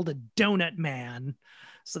called a Donut Man.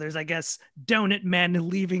 So there's, I guess, donut men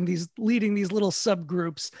leading these little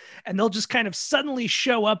subgroups, and they'll just kind of suddenly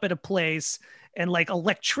show up at a place, and like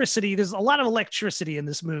electricity. There's a lot of electricity in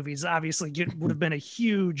this movie. So obviously, it would have been a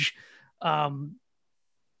huge,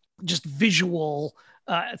 just visual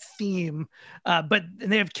theme. But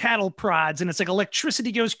they have cattle prods, and it's like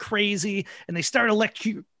electricity goes crazy, and they start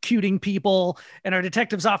electrocuting people. And our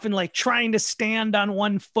detective's often like trying to stand on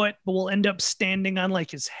one foot, but will end up standing on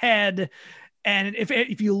like his head. And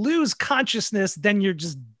if you lose consciousness, then you're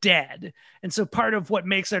just dead. And so part of what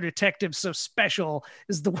makes our detective so special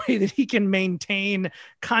is the way that he can maintain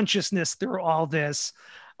consciousness through all this.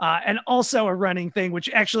 And also a running thing, which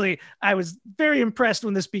actually I was very impressed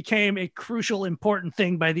when this became a crucial, important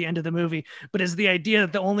thing by the end of the movie, but is the idea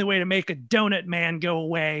that the only way to make a donut man go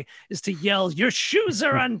away is to yell, "Your shoes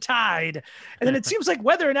are untied." And then it seems like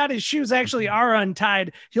whether or not his shoes actually are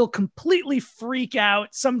untied, he'll completely freak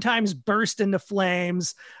out, sometimes burst into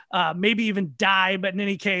flames, maybe even die. But in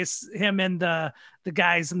any case, him and the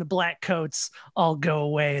guys in the black coats all go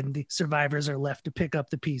away, and the survivors are left to pick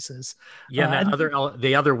up the pieces. Yeah,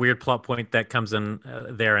 the other weird plot point that comes in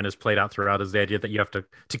there and is played out throughout is the idea that you have to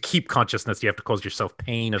keep consciousness, you have to cause yourself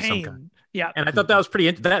pain of some kind. Yeah, and I thought that was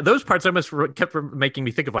pretty. Those parts almost kept making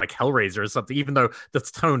me think of like Hellraiser or something, even though the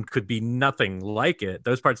tone could be nothing like it.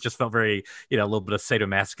 Those parts just felt very, a little bit of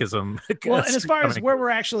sadomasochism. Well, and as far as where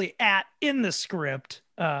we're actually at in the script,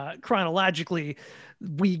 chronologically,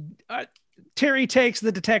 Terry takes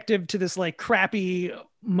the detective to this like crappy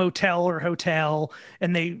motel or hotel,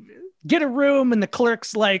 and they get a room, and the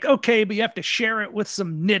clerk's like, "Okay, but you have to share it with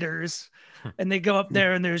some knitters." And they go up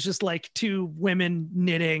there, and there's just like two women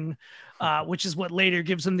knitting, which is what later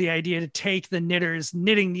gives them the idea to take the knitters'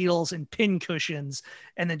 knitting needles and pin cushions,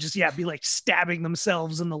 and then just be like stabbing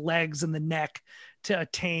themselves in the legs and the neck to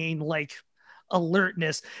attain like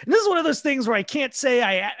alertness. And this is one of those things where I can't say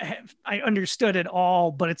I understood it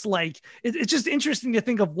all, but it's like it's just interesting to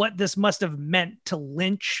think of what this must have meant to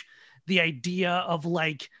Lynch, the idea of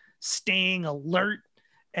like staying alert,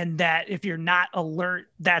 and that if you're not alert,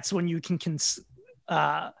 that's when you can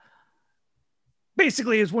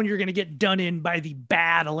basically is when you're going to get done in by the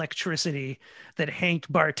bad electricity that Hank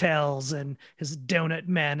Bartels and his donut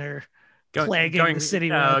men are plaguing the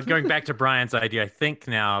city with. Going back to Brian's idea, I think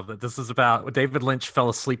now that this is about David Lynch fell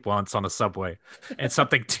asleep once on a subway and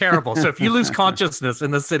something terrible. So if you lose consciousness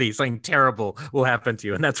in the city, something terrible will happen to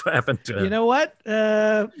you. And that's what happened to him. You know what?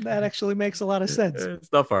 That actually makes a lot of sense.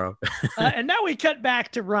 It's not far off. And now we cut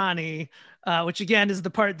back to Ronnie, which again is the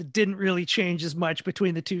part that didn't really change as much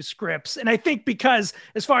between the two scripts. And I think because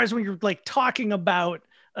as far as when you're like talking about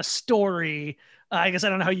a story, I guess I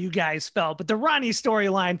don't know how you guys felt, but the Ronnie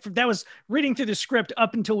storyline that was reading through the script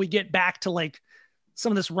up until we get back to like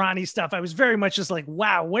some of this Ronnie stuff. I was very much just like,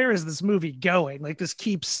 wow, where is this movie going? Like this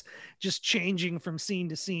keeps just changing from scene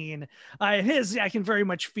to scene. I can very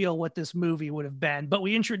much feel what this movie would have been, but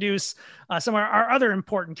we introduce some of our other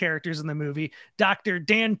important characters in the movie, Dr.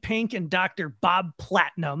 Dan Pink and Dr. Bob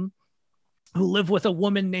Platinum, who live with a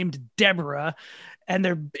woman named Deborah. And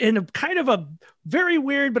they're in a kind of a very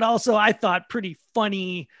weird, but also I thought pretty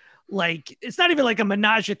funny, like it's not even like a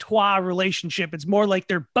menage a trois relationship. It's more like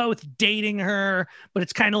they're both dating her, but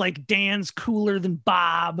it's kind of like Dan's cooler than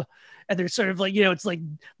Bob. And they're sort of like, it's like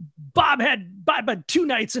Bob had 2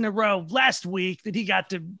 nights in a row last week that he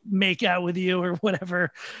got to make out with you or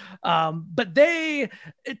whatever. But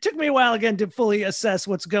it took me a while again to fully assess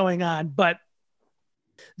what's going on, but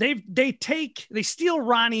they steal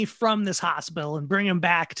Ronnie from this hospital and bring him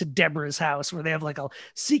back to Deborah's house, where they have like a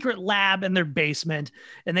secret lab in their basement,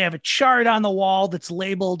 and they have a chart on the wall that's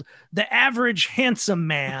labeled "The Average Handsome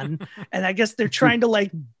Man." And I guess they're trying to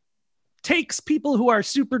like takes people who are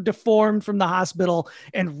super deformed from the hospital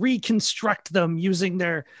and reconstruct them using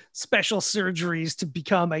their special surgeries to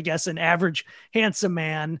become, I guess, an average handsome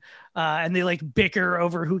man. And they like bicker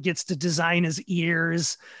over who gets to design his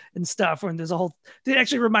ears and stuff. And there's it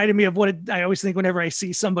actually reminded me of I always think whenever I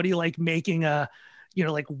see somebody like making a,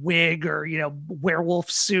 like wig or, werewolf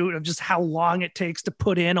suit, of just how long it takes to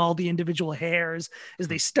put in all the individual hairs, as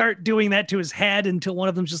they start doing that to his head until one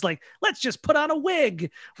of them's just like, let's just put on a wig,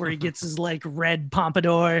 where he gets his like red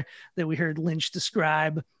pompadour that we heard Lynch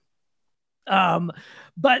describe.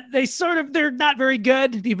 But they're not very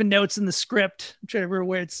good. Even notes in the script, I'm trying to remember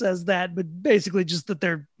where it says that, but basically just that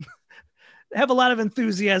they're have a lot of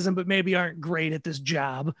enthusiasm, but maybe aren't great at this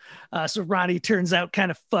job. So Ronnie turns out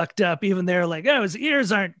kind of fucked up. Even they're like, oh, his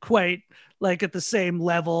ears aren't quite like at the same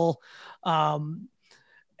level. And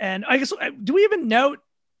I guess, do we even note,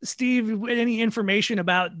 Steve, any information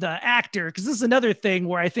about the actor? Because this is another thing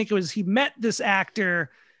where I think he met this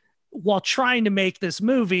actor while trying to make this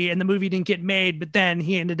movie, and the movie didn't get made, but then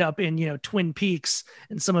he ended up in, Twin Peaks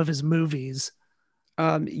and some of his movies.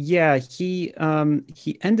 He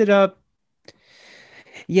ended up,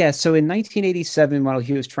 so in 1987, while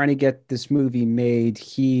he was trying to get this movie made,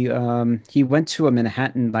 he went to a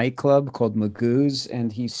Manhattan nightclub called Magoo's,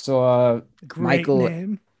 and he saw Michael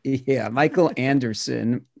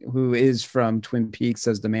Anderson, who is from Twin Peaks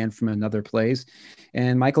as the man from Another Place.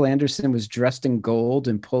 And Michael Anderson was dressed in gold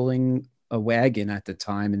and pulling a wagon at the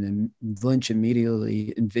time, and then Lynch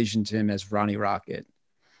immediately envisioned him as Ronnie Rocket.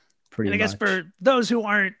 I guess for those who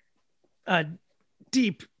aren't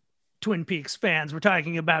deep Twin Peaks fans, we're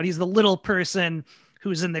talking about he's the little person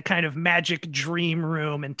who's in the kind of magic dream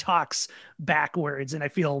room and talks backwards. And I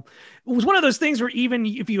feel it was one of those things where even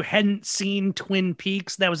if you hadn't seen Twin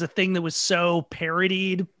Peaks, that was a thing that was so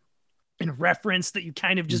parodied and referenced that you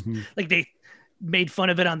kind of just like they made fun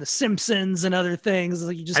of it on The Simpsons and other things.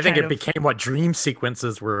 Like I think it became what dream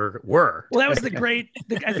sequences were. Well, that was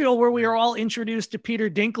I feel where we were all introduced to Peter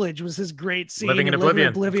Dinklage was his great scene Living in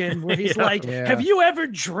Oblivion, where he's have you ever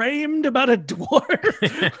dreamed about a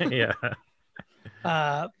dwarf? Yeah.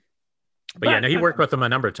 But he worked with them a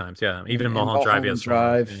number of times. Yeah. Even in Mulholland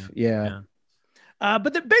Drive. Yeah.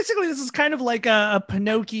 But basically this is kind of like a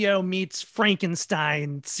Pinocchio meets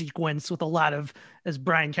Frankenstein sequence with a lot of, as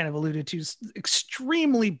Brian kind of alluded to,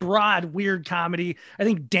 extremely broad, weird comedy. I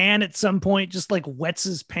think Dan at some point just like wets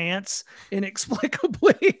his pants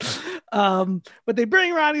inexplicably. But they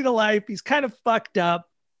bring Ronnie to life. He's kind of fucked up.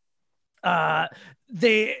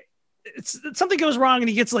 Something goes wrong and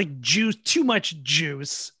he gets like too much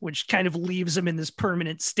juice, which kind of leaves him in this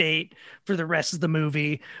permanent state for the rest of the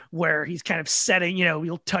movie, where he's kind of setting,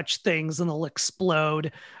 he'll touch things and they'll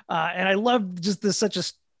explode. And I love just such a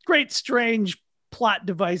great, strange plot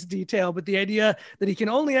device detail, but the idea that he can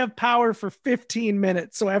only have power for 15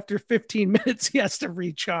 minutes. So after 15 minutes, he has to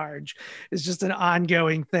recharge is just an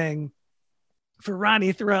ongoing thing for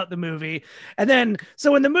Ronnie throughout the movie. And then,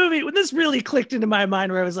 so when this really clicked into my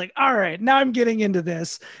mind, where I was like, all right, now I'm getting into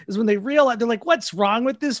this, is when they realize, they're like, what's wrong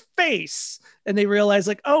with this face? And they realize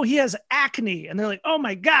like, oh, he has acne. And they're like, oh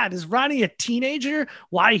my God, is Ronnie a teenager?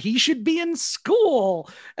 Why, he should be in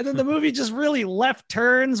school. And then the movie just really left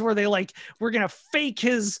turns where they like, we're going to fake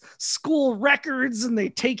his school records, and they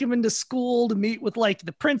take him into school to meet with like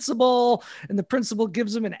the principal, and the principal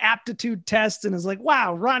gives him an aptitude test and is like,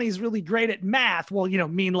 wow, Ronnie's really great at math. Well,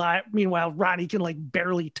 meanwhile, Ronnie can like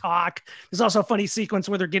barely talk. There's also a funny sequence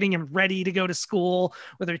where they're getting him ready to go to school,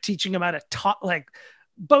 where they're teaching him how to talk, like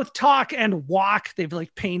both talk and walk. They've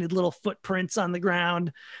like painted little footprints on the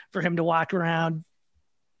ground for him to walk around.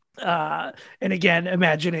 And again,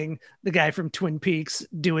 imagining the guy from Twin Peaks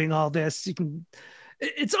doing all this,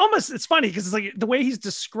 it's funny because it's like the way he's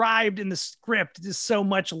described in the script is so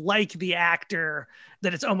much like the actor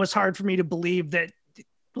that it's almost hard for me to believe that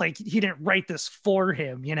like he didn't write this for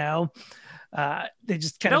him, they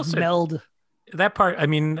just kind of meld. That part, I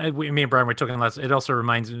mean, me and Brian were talking last. It also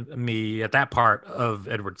reminds me at that part of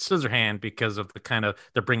Edward Scissorhand because of the kind of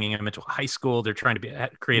they're bringing him into high school. They're trying to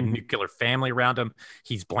create a nuclear family around him.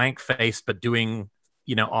 He's blank faced, but doing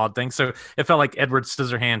odd things. So it felt like Edward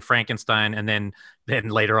Scissorhand, Frankenstein, and then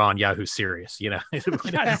later on Yahoo Serious.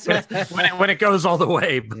 when it goes all the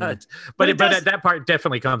way. But that part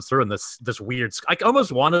definitely comes through in this weird. I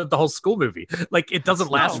almost wanted the whole school movie. Like it doesn't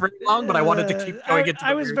last very long, but I wanted to keep going.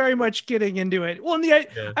 I was very much getting into it. Well,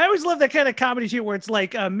 I always love that kind of comedy too, where it's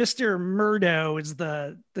like Mr. Murdo is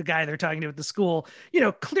the guy they're talking to at the school.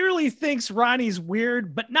 Clearly thinks Ronnie's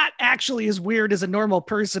weird, but not actually as weird as a normal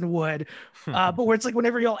person would. But where it's like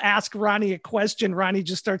whenever you'll ask Ronnie a question, Ronnie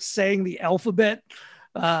just starts saying the alphabet.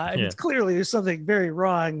 And it's clearly there's something very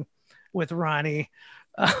wrong with Ronnie.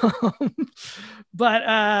 But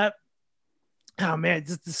oh man,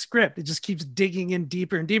 just the script, it just keeps digging in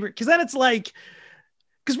deeper and deeper. Because then it's like,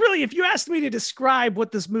 because really, if you asked me to describe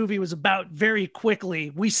what this movie was about very quickly,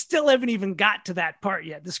 we still haven't even got to that part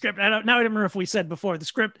yet. The script, I don't remember if we said before, the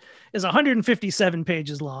script is 157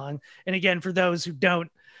 pages long. And again, for those who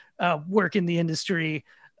don't work in the industry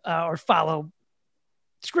or follow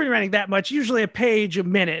screenwriting that much, usually a page a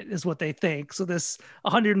minute is what they think. So this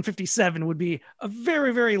 157 would be a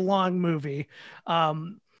very, very long movie. But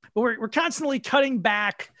we're constantly cutting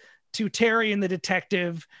back to Terry and the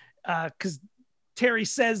detective because Terry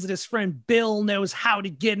says that his friend Bill knows how to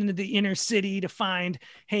get into the inner city to find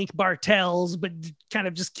Hank Bartels, but kind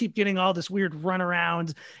of just keep getting all this weird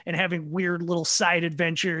runaround and having weird little side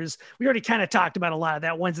adventures. We already kind of talked about a lot of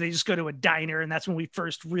that. Once they just go to a diner, and that's when we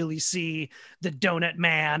first really see the Donut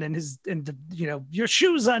Man and your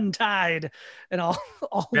shoes untied and all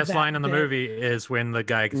best that line in the movie is when the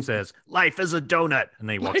guy says, "Life is a donut," and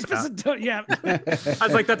then he walks out. Yeah. I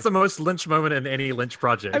was like, that's the most Lynch moment in any Lynch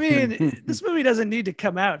project. I mean, this movie doesn't need to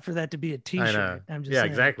come out for that to be a t-shirt. I'm just saying.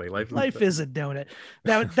 Exactly. Life is a donut.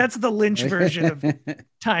 That's the Lynch version of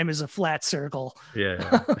time is a flat circle.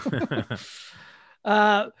 Yeah.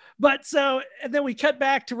 But so, and then we cut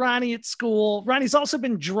back to Ronnie at school. Ronnie's also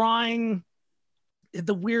been drawing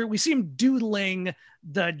we see him doodling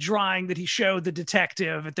the drawing that he showed the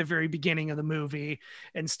detective at the very beginning of the movie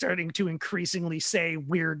and starting to increasingly say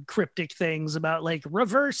weird cryptic things about like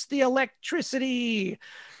reverse the electricity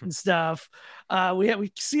and stuff.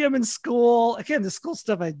 We see him in school. Again, the school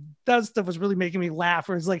stuff, that stuff was really making me laugh,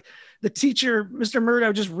 where it's like the teacher, Mr.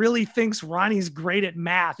 Murdo, just really thinks Ronnie's great at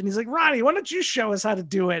math. And he's like, Ronnie, why don't you show us how to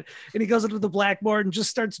do it? And he goes into the blackboard and just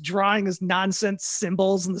starts drawing his nonsense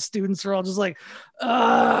symbols. And the students are all just like,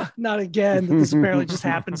 not again. This apparently just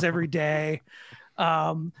happens every day.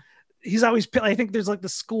 He's always, I think there's like the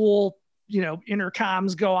school,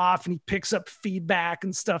 intercoms go off and he picks up feedback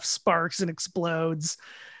and stuff sparks and explodes.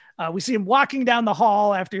 We see him walking down the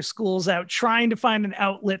hall after school's out, trying to find an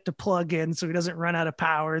outlet to plug in so he doesn't run out of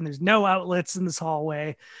power. And there's no outlets in this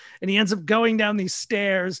hallway. And he ends up going down these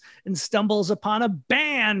stairs and stumbles upon a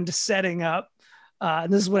band setting up.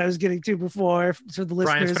 And this is what I was getting to before for the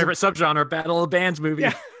listeners. Brian's favorite subgenre, Battle of Bands movie.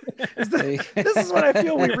 Yeah. This is what I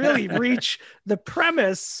feel we really reach the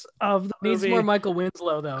premise of the movie. Needs more Michael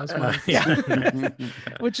Winslow, though. As well.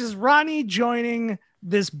 Which is Ronnie joining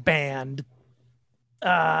this band.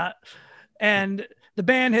 And the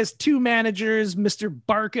band has two managers, Mr.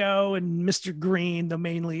 Barco and Mr. Green, though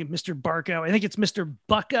mainly Mr. Barco. I think it's Mr.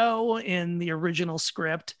 Bucko in the original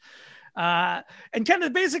script. And kind of the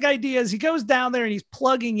basic idea is he goes down there and he's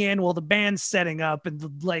plugging in while the band's setting up,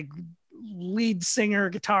 and like lead singer,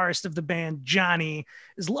 guitarist of the band, Johnny,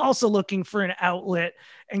 is also looking for an outlet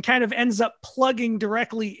and kind of ends up plugging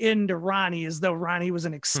directly into Ronnie as though Ronnie was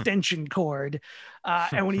an extension cord.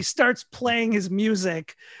 And when he starts playing his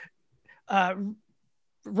music,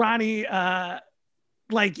 Ronnie,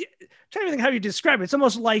 like, I'm trying to think how you describe it. It's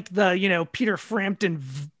almost like the, you know, Peter Frampton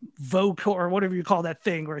vocal or whatever you call that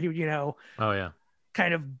thing where he would, you know, oh yeah,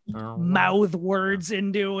 kind of mouth words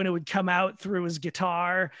into, and it would come out through his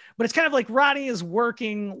guitar. But it's kind of like Ronnie is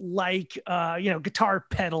working like, you know, guitar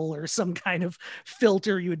pedal or some kind of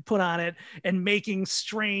filter you would put on it, and making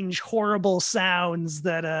strange, horrible sounds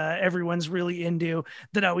that everyone's really into,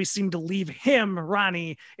 that always seem to leave him,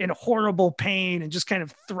 Ronnie, in horrible pain and just kind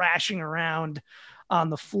of thrashing around on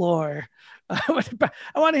the floor. I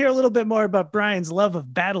want to hear a little bit more about Brian's love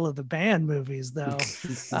of Battle of the Band movies, though.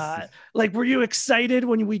 Like, were you excited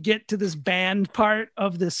when we get to this band part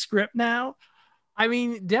of the script now? I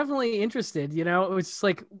mean, definitely interested, you know, it's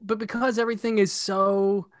like, but because everything is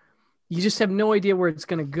so, you just have no idea where it's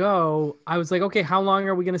going to go. I was like, okay, how long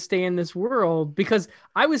are we going to stay in this world? Because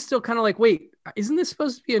I was still kind of like, wait, isn't this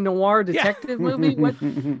supposed to be a noir detective movie?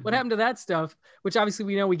 What happened to that stuff? Which obviously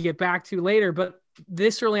we know we get back to later, but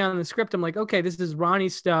this early on in the script, I'm like, okay, this is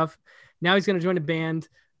Ronnie's stuff. Now he's going to join a band.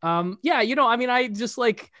 Yeah, you know, I mean, I just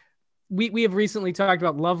like, we have recently talked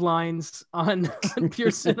about Love Lines on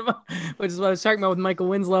Pure Cinema, which is what I was talking about with Michael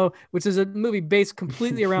Winslow, which is a movie based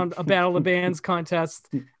completely around a Battle of the Bands contest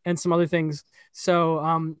and some other things.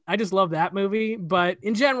 So I just love that movie. But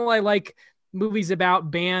in general, I like movies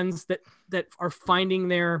about bands that are finding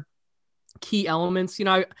their key elements. You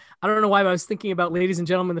know, I don't know why, but I was thinking about Ladies and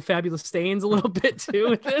Gentlemen, the Fabulous Stains a little bit too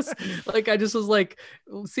with this. Like, I just was like,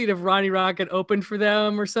 see if Ronnie Rocket opened for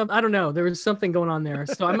them or something. I don't know. There was something going on there.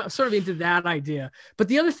 So I'm sort of into that idea. But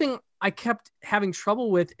the other thing I kept having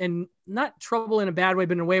trouble with, and not trouble in a bad way,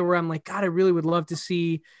 but in a way where I'm like, God, I really would love to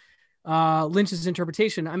see Lynch's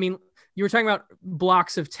interpretation. I mean, you were talking about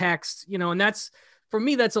blocks of text, you know, and that's, for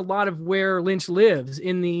me, that's a lot of where Lynch lives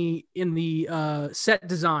in the set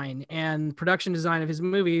design and production design of his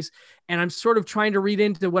movies. And I'm sort of trying to read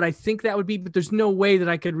into what I think that would be, but there's no way that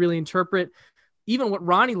I could really interpret even what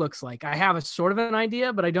Ronnie looks like. I have a sort of an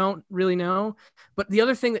idea, but I don't really know. But the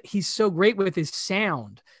other thing that he's so great with is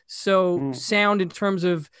sound. So sound in terms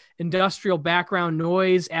of industrial background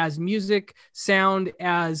noise as music, sound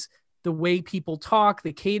as the way people talk,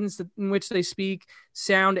 the cadence in which they speak,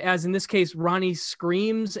 sound as, in this case, Ronnie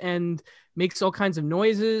screams and makes all kinds of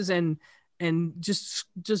noises, and just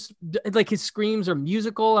like his screams are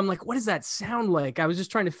musical. I'm like, what does that sound like? I was just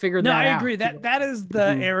trying to figure that out. No, I agree. That is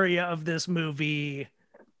the area of this movie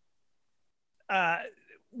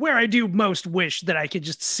where I do most wish that I could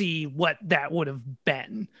just see what that would have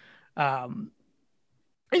been. You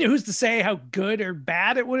know, who's to say how good or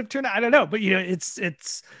bad it would have turned out? I don't know, but you know,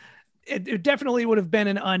 it definitely would have been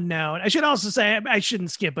an unknown. I should also say, I shouldn't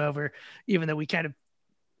skip over, even though we kind of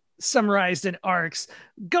summarized in arcs,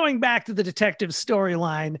 going back to the detective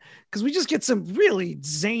storyline, because we just get some really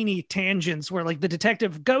zany tangents where, like, the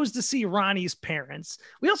detective goes to see Ronnie's parents.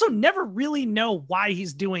 We also never really know why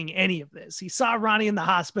he's doing any of this. He saw Ronnie in the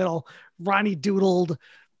hospital. Ronnie doodled,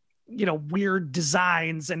 you know, weird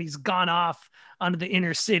designs, and he's gone off onto the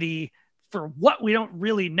inner city for what we don't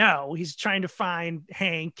really know. He's trying to find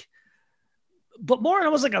Hank, but more in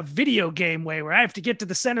almost like a video game way, where I have to get to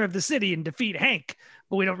the center of the city and defeat Hank,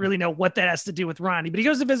 but we don't really know what that has to do with Ronnie. But he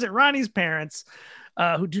goes to visit Ronnie's parents,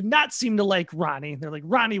 who do not seem to like Ronnie. They're like,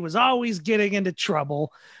 Ronnie was always getting into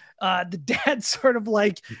trouble. The dad sort of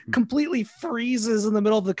like completely freezes in the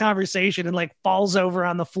middle of the conversation and like falls over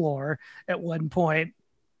on the floor at one point.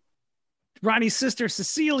 Ronnie's sister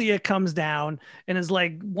Cecilia comes down and is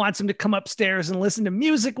like, wants him to come upstairs and listen to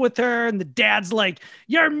music with her. And the dad's like,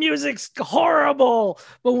 your music's horrible.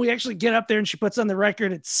 But when we actually get up there and she puts on the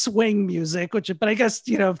record, it's swing music, but I guess,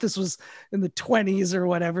 you know, if this was in the 20s or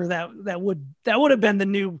whatever, that would have been the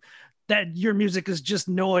new, that your music is just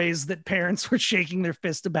noise that parents were shaking their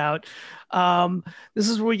fist about. This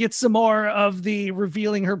is where we get some more of the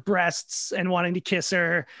revealing her breasts and wanting to kiss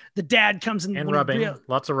her. The dad comes in and rubbing,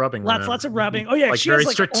 lots of rubbing, lots of rubbing. Oh yeah, like she very has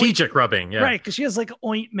like strategic rubbing, yeah, right, because she has like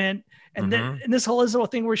ointment, and then and this whole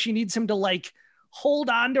thing where she needs him to like hold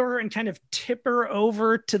on to her and kind of tip her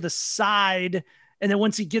over to the side, and then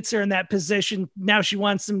once he gets her in that position, now she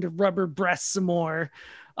wants him to rub her breasts some more.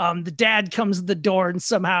 The dad comes to the door and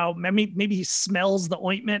somehow maybe he smells the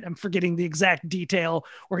ointment. I'm forgetting the exact detail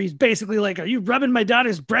where he's basically like, "Are you rubbing my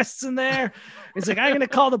daughter's breasts in there?" He's like, "I'm going to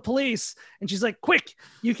call the police." And she's like, "Quick,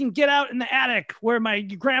 you can get out in the attic where my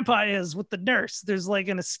grandpa is with the nurse. There's like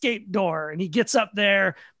an escape door." And he gets up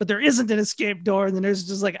there, but there isn't an escape door. And the nurse is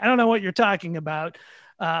just like, "I don't know what you're talking about."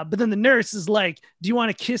 But then the nurse is like, "Do you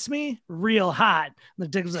want to kiss me real hot?" And the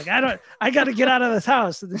detective's like, I got to get out of this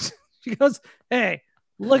house. And then she goes, "Hey,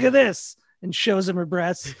 look at this," and shows him her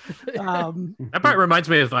breasts. That part reminds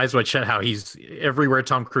me of Eyes Wide Shut, how he's everywhere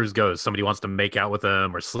Tom Cruise goes, somebody wants to make out with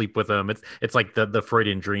him or sleep with him. It's like the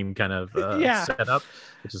Freudian dream kind of setup.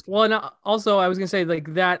 Well, and also I was gonna say,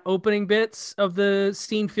 like, that opening bits of the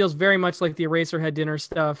scene feels very much like the Eraserhead dinner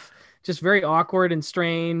stuff, just very awkward and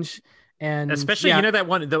strange. And especially, that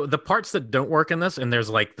one, the parts that don't work in this, and there's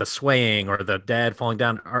like the swaying or the dad falling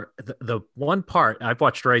down, are the one part. I've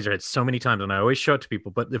watched Eraserhead so many times and I always show it to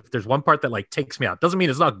people, but if there's one part that like takes me out, doesn't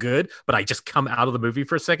mean it's not good, but I just come out of the movie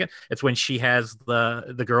for a second. It's when she has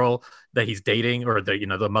the girl that he's dating, or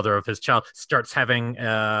the mother of his child, starts having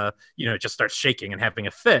just starts shaking and having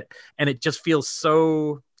a fit, and it just feels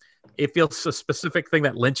so. It feels a specific thing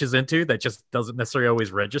that Lynch is into that just doesn't necessarily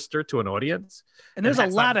always register to an audience. And there's a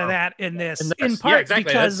lot of that in this, in part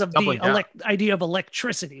because of the idea of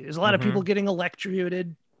electricity. There's a lot of people getting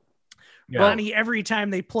electrocuted. Yeah. Ronnie, every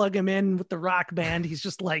time they plug him in with the rock band, he's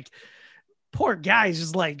just like, poor guy, he's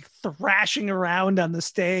just like thrashing around on the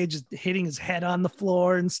stage, hitting his head on the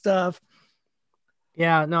floor and stuff.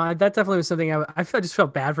 Yeah, no, that definitely was something I just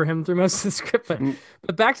felt bad for him through most of the script.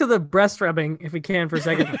 But back to the breast rubbing, if we can, for a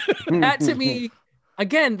second. That, to me,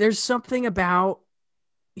 again, there's something about,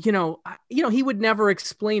 he would never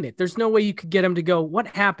explain it. There's no way you could get him to go, what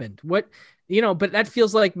happened? But that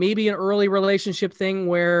feels like maybe an early relationship thing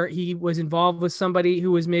where he was involved with somebody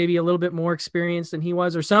who was maybe a little bit more experienced than he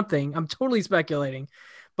was or something. I'm totally speculating.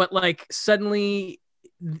 But like suddenly,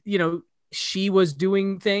 she was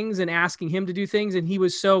doing things and asking him to do things. And he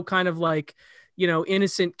was so kind of like,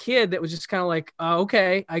 innocent kid that was just kind of like,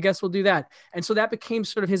 okay, I guess we'll do that. And so that became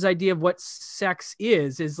sort of his idea of what sex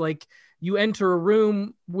is like, you enter a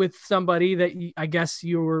room with somebody that I guess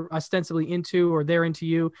you were ostensibly into, or they're into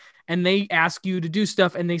you, and they ask you to do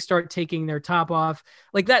stuff and they start taking their top off.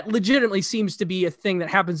 Like, that legitimately seems to be a thing that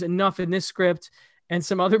happens enough in this script and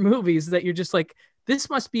some other movies that you're just like,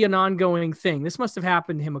 this must be an ongoing thing. This must have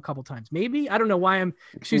happened to him a couple times. Maybe. I don't know why I'm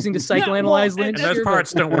choosing to psychoanalyze Lynch. And those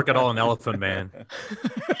parts don't work at all in Elephant Man.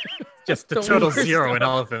 Just the total zero in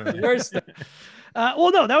Elephant Man.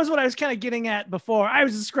 No, that was what I was kind of getting at before. I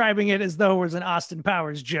was describing it as though it was an Austin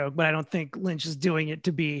Powers joke, but I don't think Lynch is doing it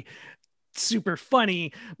to be super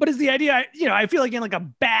funny. But it's the idea, I feel like in like a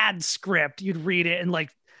bad script, you'd read it and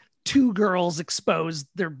like two girls expose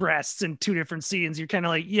their breasts in two different scenes. You're kind of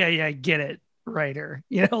like, yeah, I get it, writer.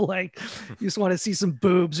 Like you just want to see some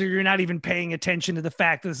boobs, or you're not even paying attention to the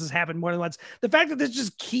fact that this has happened more than once. The fact that this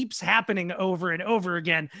just keeps happening over and over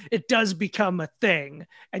again, it does become a thing,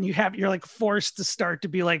 and you're like forced to start to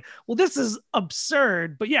be like, well, this is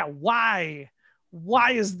absurd, but yeah, why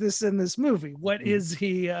is this in this movie? What is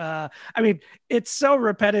he? It's so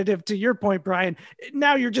repetitive. To your point, Brian,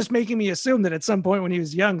 now you're just making me assume that at some point when he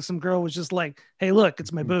was young, some girl was just like, hey, look,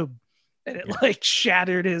 it's my boob. And it like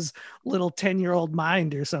shattered his little 10-year-old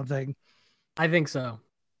mind or something. I think so.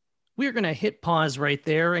 We're going to hit pause right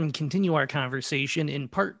there and continue our conversation in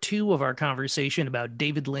part 2 of our conversation about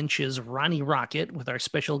David Lynch's Ronnie Rocket with our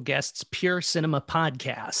special guests, Pure Cinema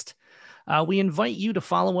Podcast. We invite you to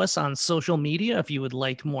follow us on social media. If you would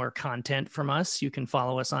like more content from us, you can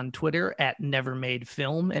follow us on Twitter at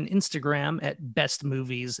NeverMadeFilm and Instagram at Best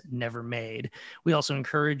Movies Never Made. We also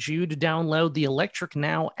encourage you to download the Electric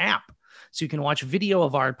Now app, so you can watch video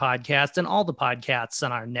of our podcast and all the podcasts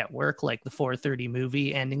on our network, like the 430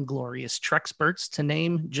 Movie and Inglorious Trexperts, to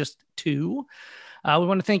name just 2. We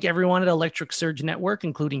want to thank everyone at Electric Surge Network,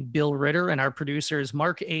 including Bill Ritter and our producers,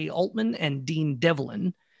 Mark A. Altman and Dean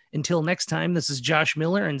Devlin. Until next time, this is Josh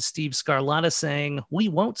Miller and Steve Scarlatta saying, we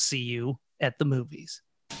won't see you at the movies.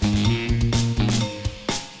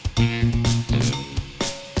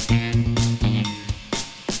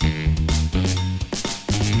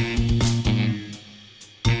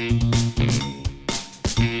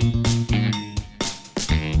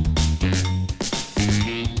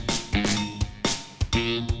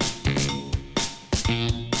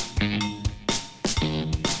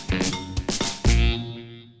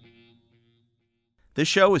 This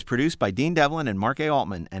show was produced by Dean Devlin and Mark A.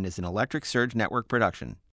 Altman and is an Electric Surge Network production.